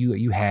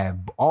have.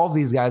 All of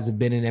these guys have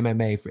been in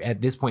MMA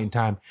at this point in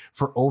time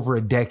for over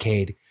a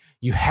decade.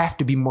 You have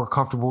to be more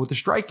comfortable with the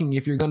striking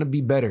if you're going to be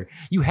better.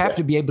 You have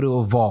to be able to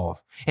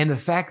evolve. And the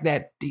fact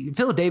that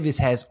Phil Davis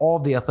has all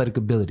the athletic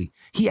ability,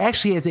 he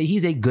actually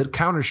he's a good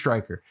counter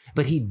striker,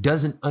 but he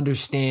doesn't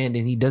understand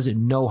and he doesn't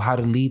know how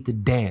to lead the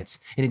dance.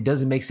 And it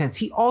doesn't make sense.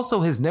 He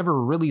also has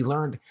never really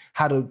learned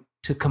how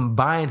to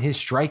combine his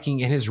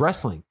striking and his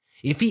wrestling.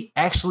 If he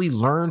actually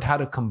learned how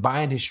to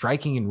combine his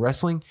striking and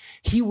wrestling,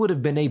 he would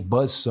have been a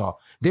buzzsaw.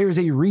 There's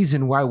a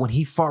reason why when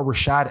he fought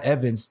Rashad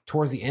Evans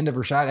towards the end of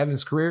Rashad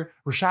Evans' career,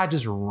 Rashad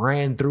just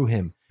ran through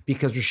him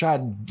because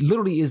Rashad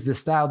literally is the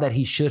style that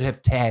he should have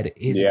had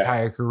his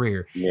entire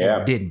career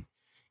and didn't.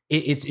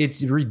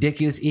 It's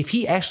ridiculous. If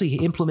he actually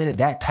implemented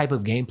that type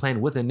of game plan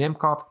with a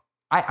Nemkov,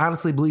 I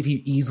honestly believe he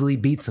easily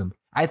beats him.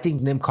 I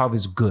think Nemkov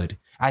is good.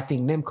 I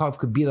think Nemkov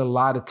could beat a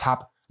lot of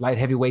top light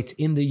heavyweights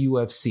in the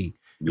UFC.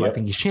 Do I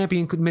think he's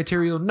champion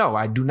material? No,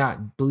 I do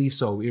not believe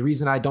so. The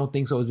reason I don't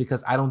think so is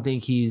because I don't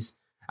think his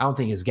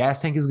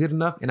gas tank is good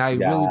enough. And I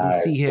really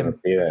see him,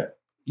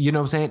 you know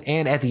what I'm saying?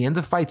 And at the end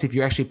of fights, if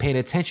you're actually paying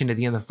attention at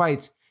the end of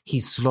fights, he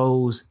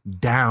slows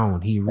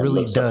down. He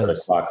really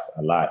does.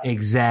 A lot.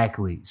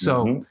 Exactly.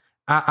 So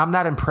I'm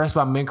not impressed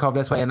by Minkoff.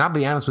 That's why. And I'll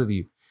be honest with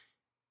you.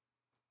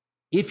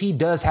 If he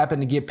does happen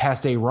to get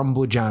past a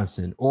Rumble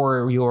Johnson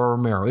or your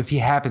Romero, if he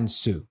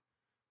happens to,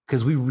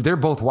 because they're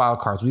both wild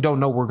cards. We don't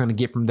know what we're going to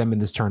get from them in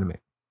this tournament.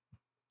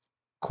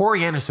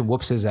 Corey Anderson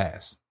whoops his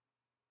ass.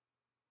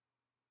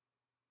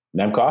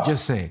 Nemkov?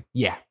 Just saying.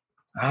 Yeah.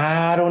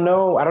 I don't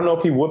know. I don't know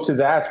if he whoops his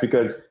ass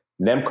because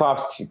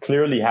Nemkov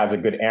clearly has a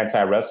good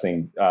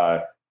anti-wrestling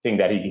thing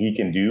that he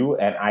can do.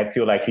 And I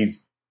feel like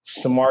he's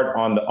smart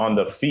on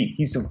the feet.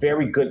 He's a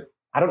very good,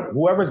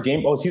 whoever's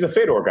game, he's a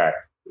Fedor guy.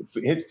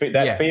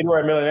 That Fedor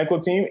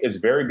Emelianenko team is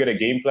very good at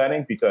game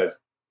planning because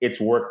it's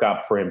worked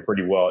out for him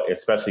pretty well,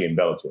 especially in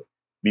Bellator.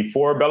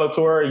 Before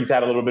Bellator, he's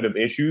had a little bit of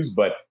issues,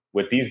 but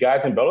with these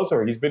guys in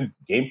Bellator, he's been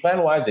game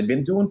plan wise, they've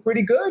been doing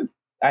pretty good.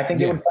 I think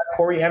they would find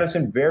Corey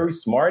Anderson very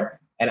smart,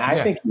 and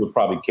I think he would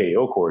probably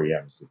KO Corey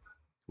Anderson.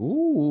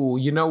 Ooh,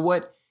 you know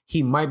what?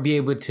 He might be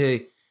able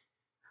to.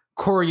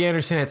 Corey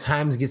Anderson at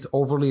times gets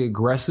overly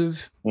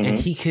aggressive, and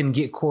he can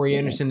get Corey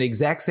Anderson the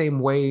exact same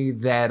way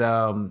that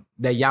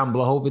Jan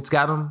Blachowicz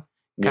got him,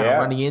 kind of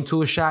running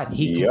into a shot.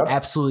 He can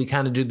absolutely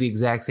kind of do the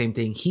exact same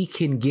thing. He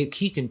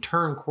can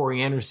turn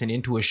Corey Anderson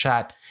into a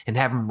shot and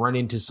have him run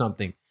into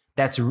something.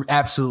 That's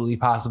absolutely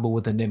possible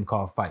with a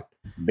Nemkov fight.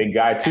 Big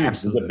guy too.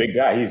 Absolutely. He's a big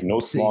guy. He's no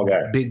small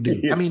guy. Big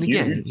dude. I mean,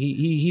 again,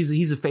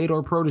 he's a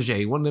Fedor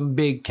protege, one of them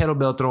big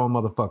kettlebell throwing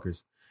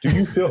motherfuckers.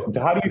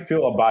 How do you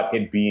feel about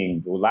it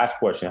being, last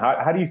question,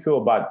 how do you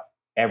feel about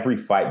every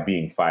fight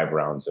being 5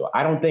 rounds? So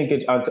I don't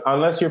think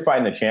unless you're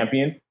fighting a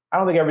champion, I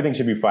don't think everything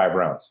should be 5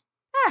 rounds.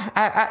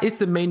 It's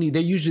the main.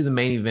 They're usually the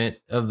main event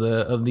of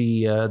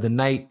the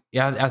night.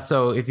 Yeah.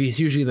 So if it's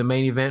usually the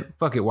main event,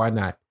 fuck it. Why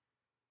not?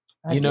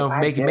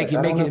 Make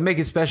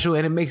it special,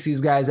 and it makes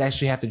these guys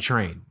actually have to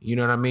train. You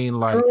know what I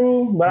mean? Like,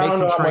 true, but makes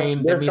them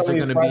train. That means they're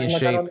going to be in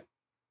shape.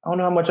 I don't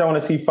know how much I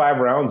want to see 5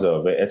 rounds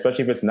of it,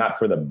 especially if it's not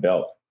for the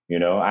belt. You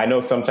know, I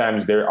know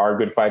sometimes there are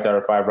good fights out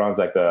of 5 rounds,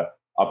 like the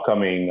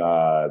upcoming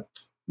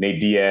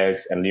Nate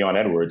Diaz and Leon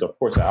Edwards. Of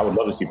course, I would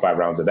love to see 5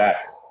 rounds of that.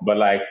 But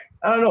like,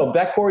 I don't know, if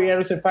that Corey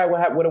Anderson fight would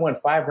have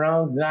went 5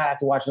 rounds, then I have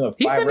to watch another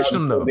 5 rounds. He finished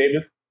him though.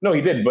 Davis. No,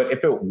 he did. But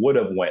if it would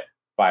have went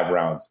 5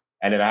 rounds,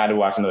 and then I had to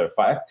watch another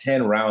 5, that's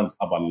 10 rounds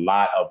of a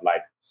lot of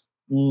like,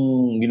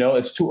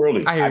 it's too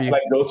early. I feel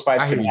like those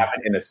fights should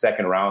happen in the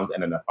second rounds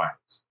and in the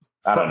finals.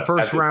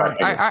 First round,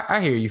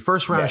 I hear you.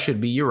 First round should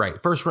be. You're right.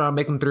 First round,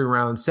 make them 3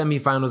 rounds.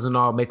 Semifinals and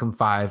all, make them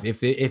 5.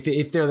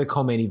 If they're the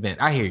co-main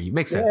event, I hear you.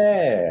 Makes sense.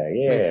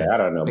 Yeah. Makes sense. I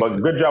don't know,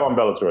 but good job on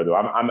Bellator though.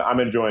 I'm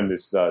enjoying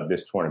this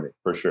tournament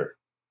for sure.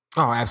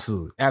 Oh,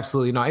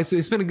 absolutely. No,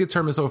 it's been a good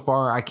tournament so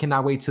far. I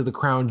cannot wait till the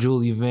Crown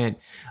Jewel event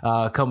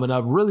coming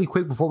up. Really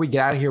quick before we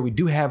get out of here, we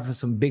do have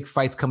some big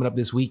fights coming up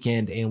this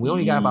weekend, and we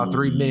only got about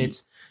 3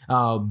 minutes.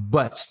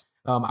 But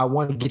I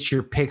want to get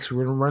your picks.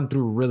 We're going to run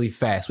through really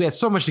fast. We had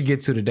so much to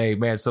get to today,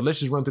 man. So let's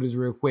just run through this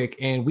real quick,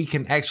 and we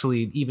can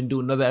actually even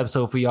do another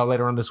episode for y'all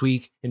later on this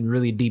week and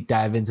really deep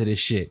dive into this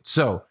shit.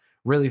 So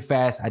really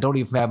fast. I don't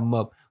even have them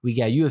up. We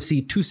got UFC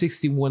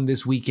 261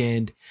 this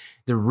weekend,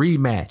 the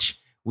rematch.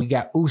 We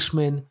got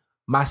Usman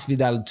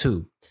Masvidal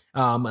 2.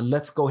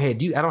 Let's go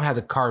ahead. I don't have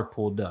the card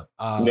pulled up.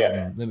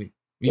 Let me.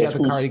 You got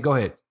the card? Go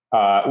ahead.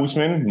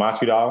 Usman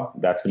Masvidal.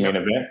 That's the main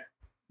event.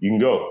 You can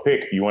go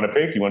pick. You want to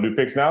pick? You want to do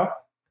picks now?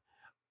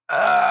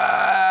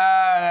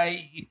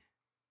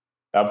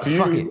 Up to you.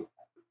 Fuck it.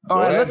 All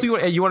right. Let's.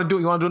 You want to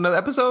do another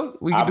episode?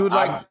 We can do it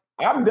like.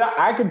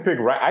 I can pick.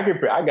 Right. I can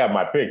pick. I got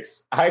my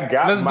picks.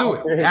 Let's do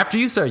it picks. After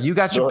you, sir. You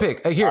got your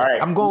pick. Here,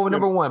 right. I'm going with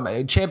number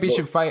 1.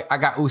 Championship fight. I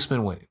got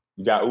Usman winning.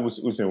 You got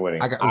Usman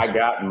winning. I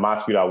got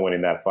Masvidal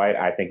winning that fight.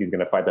 I think he's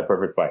going to fight the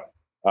perfect fight.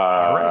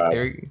 All right,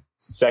 there you go.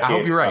 Second, I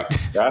hope you're right.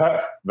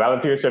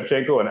 Valentina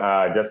Shevchenko and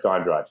Jessica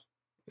Andrade.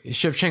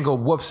 Shevchenko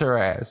whoops her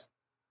ass.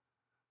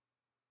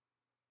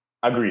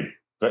 Agreed.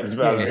 It's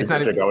not I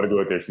want to go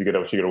with her. She's gonna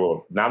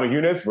win.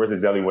 Namajunas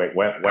versus Zelly Wait.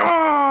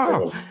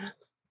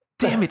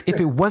 Damn it! If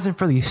it wasn't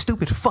for these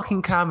stupid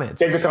fucking comments,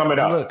 take the comment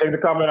out. Look, take the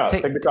comment out.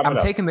 I'm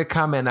taking the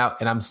comment out,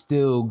 and I'm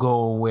still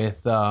going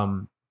with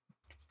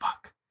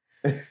fuck.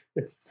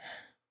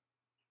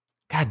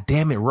 God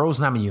damn it, Rose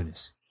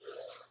Namajunas.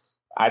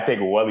 I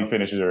think Welly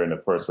finishes her in the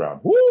first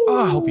round. Woo!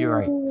 Oh, I hope you're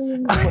right.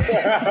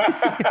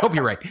 I hope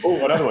you're right.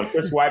 Oh, another one.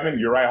 Chris Weidman,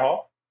 Uriah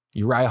Hall.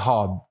 Uriah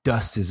Hall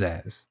dusts his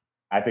ass.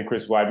 I think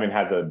Chris Weidman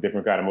has a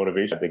different kind of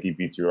motivation. I think he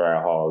beats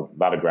Uriah Hall. A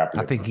lot of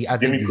grappling. I think he's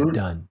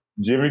done.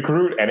 Jimmy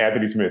Crute and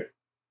Anthony Smith.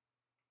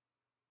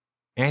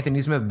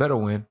 Anthony Smith better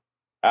win.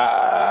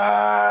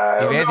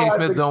 If Anthony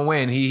Smith don't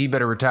win, he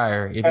better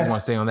retire if he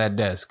wants to stay on that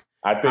desk.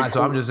 I think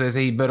so. I'm just gonna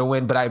say he better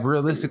win, but I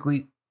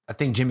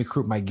think Jimmy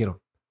Crute might get him.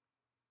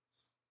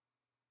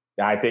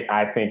 I think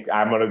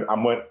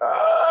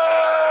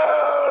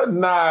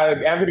nah.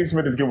 Anthony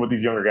Smith is good with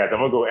these younger guys. I'm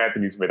gonna go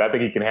Anthony Smith. I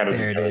think he can handle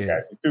these younger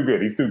guys. He's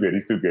too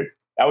good.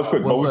 That was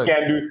quick, Well, but look,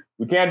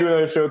 we can't do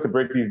another show to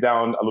break these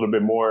down a little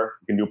bit more.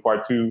 We can do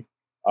part 2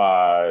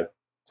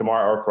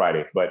 tomorrow or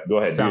Friday. But go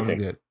ahead. Sounds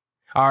good.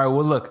 All right.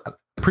 Well, look,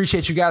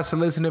 appreciate you guys for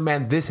listening,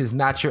 man. This is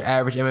Not Your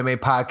Average MMA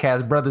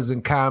Podcast, Brothers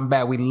in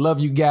Combat. We love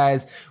you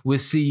guys. We'll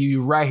see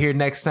you right here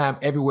next time,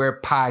 everywhere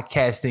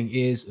podcasting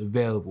is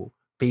available.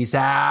 Peace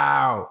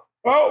out.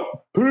 Oh,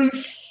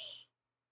 peace.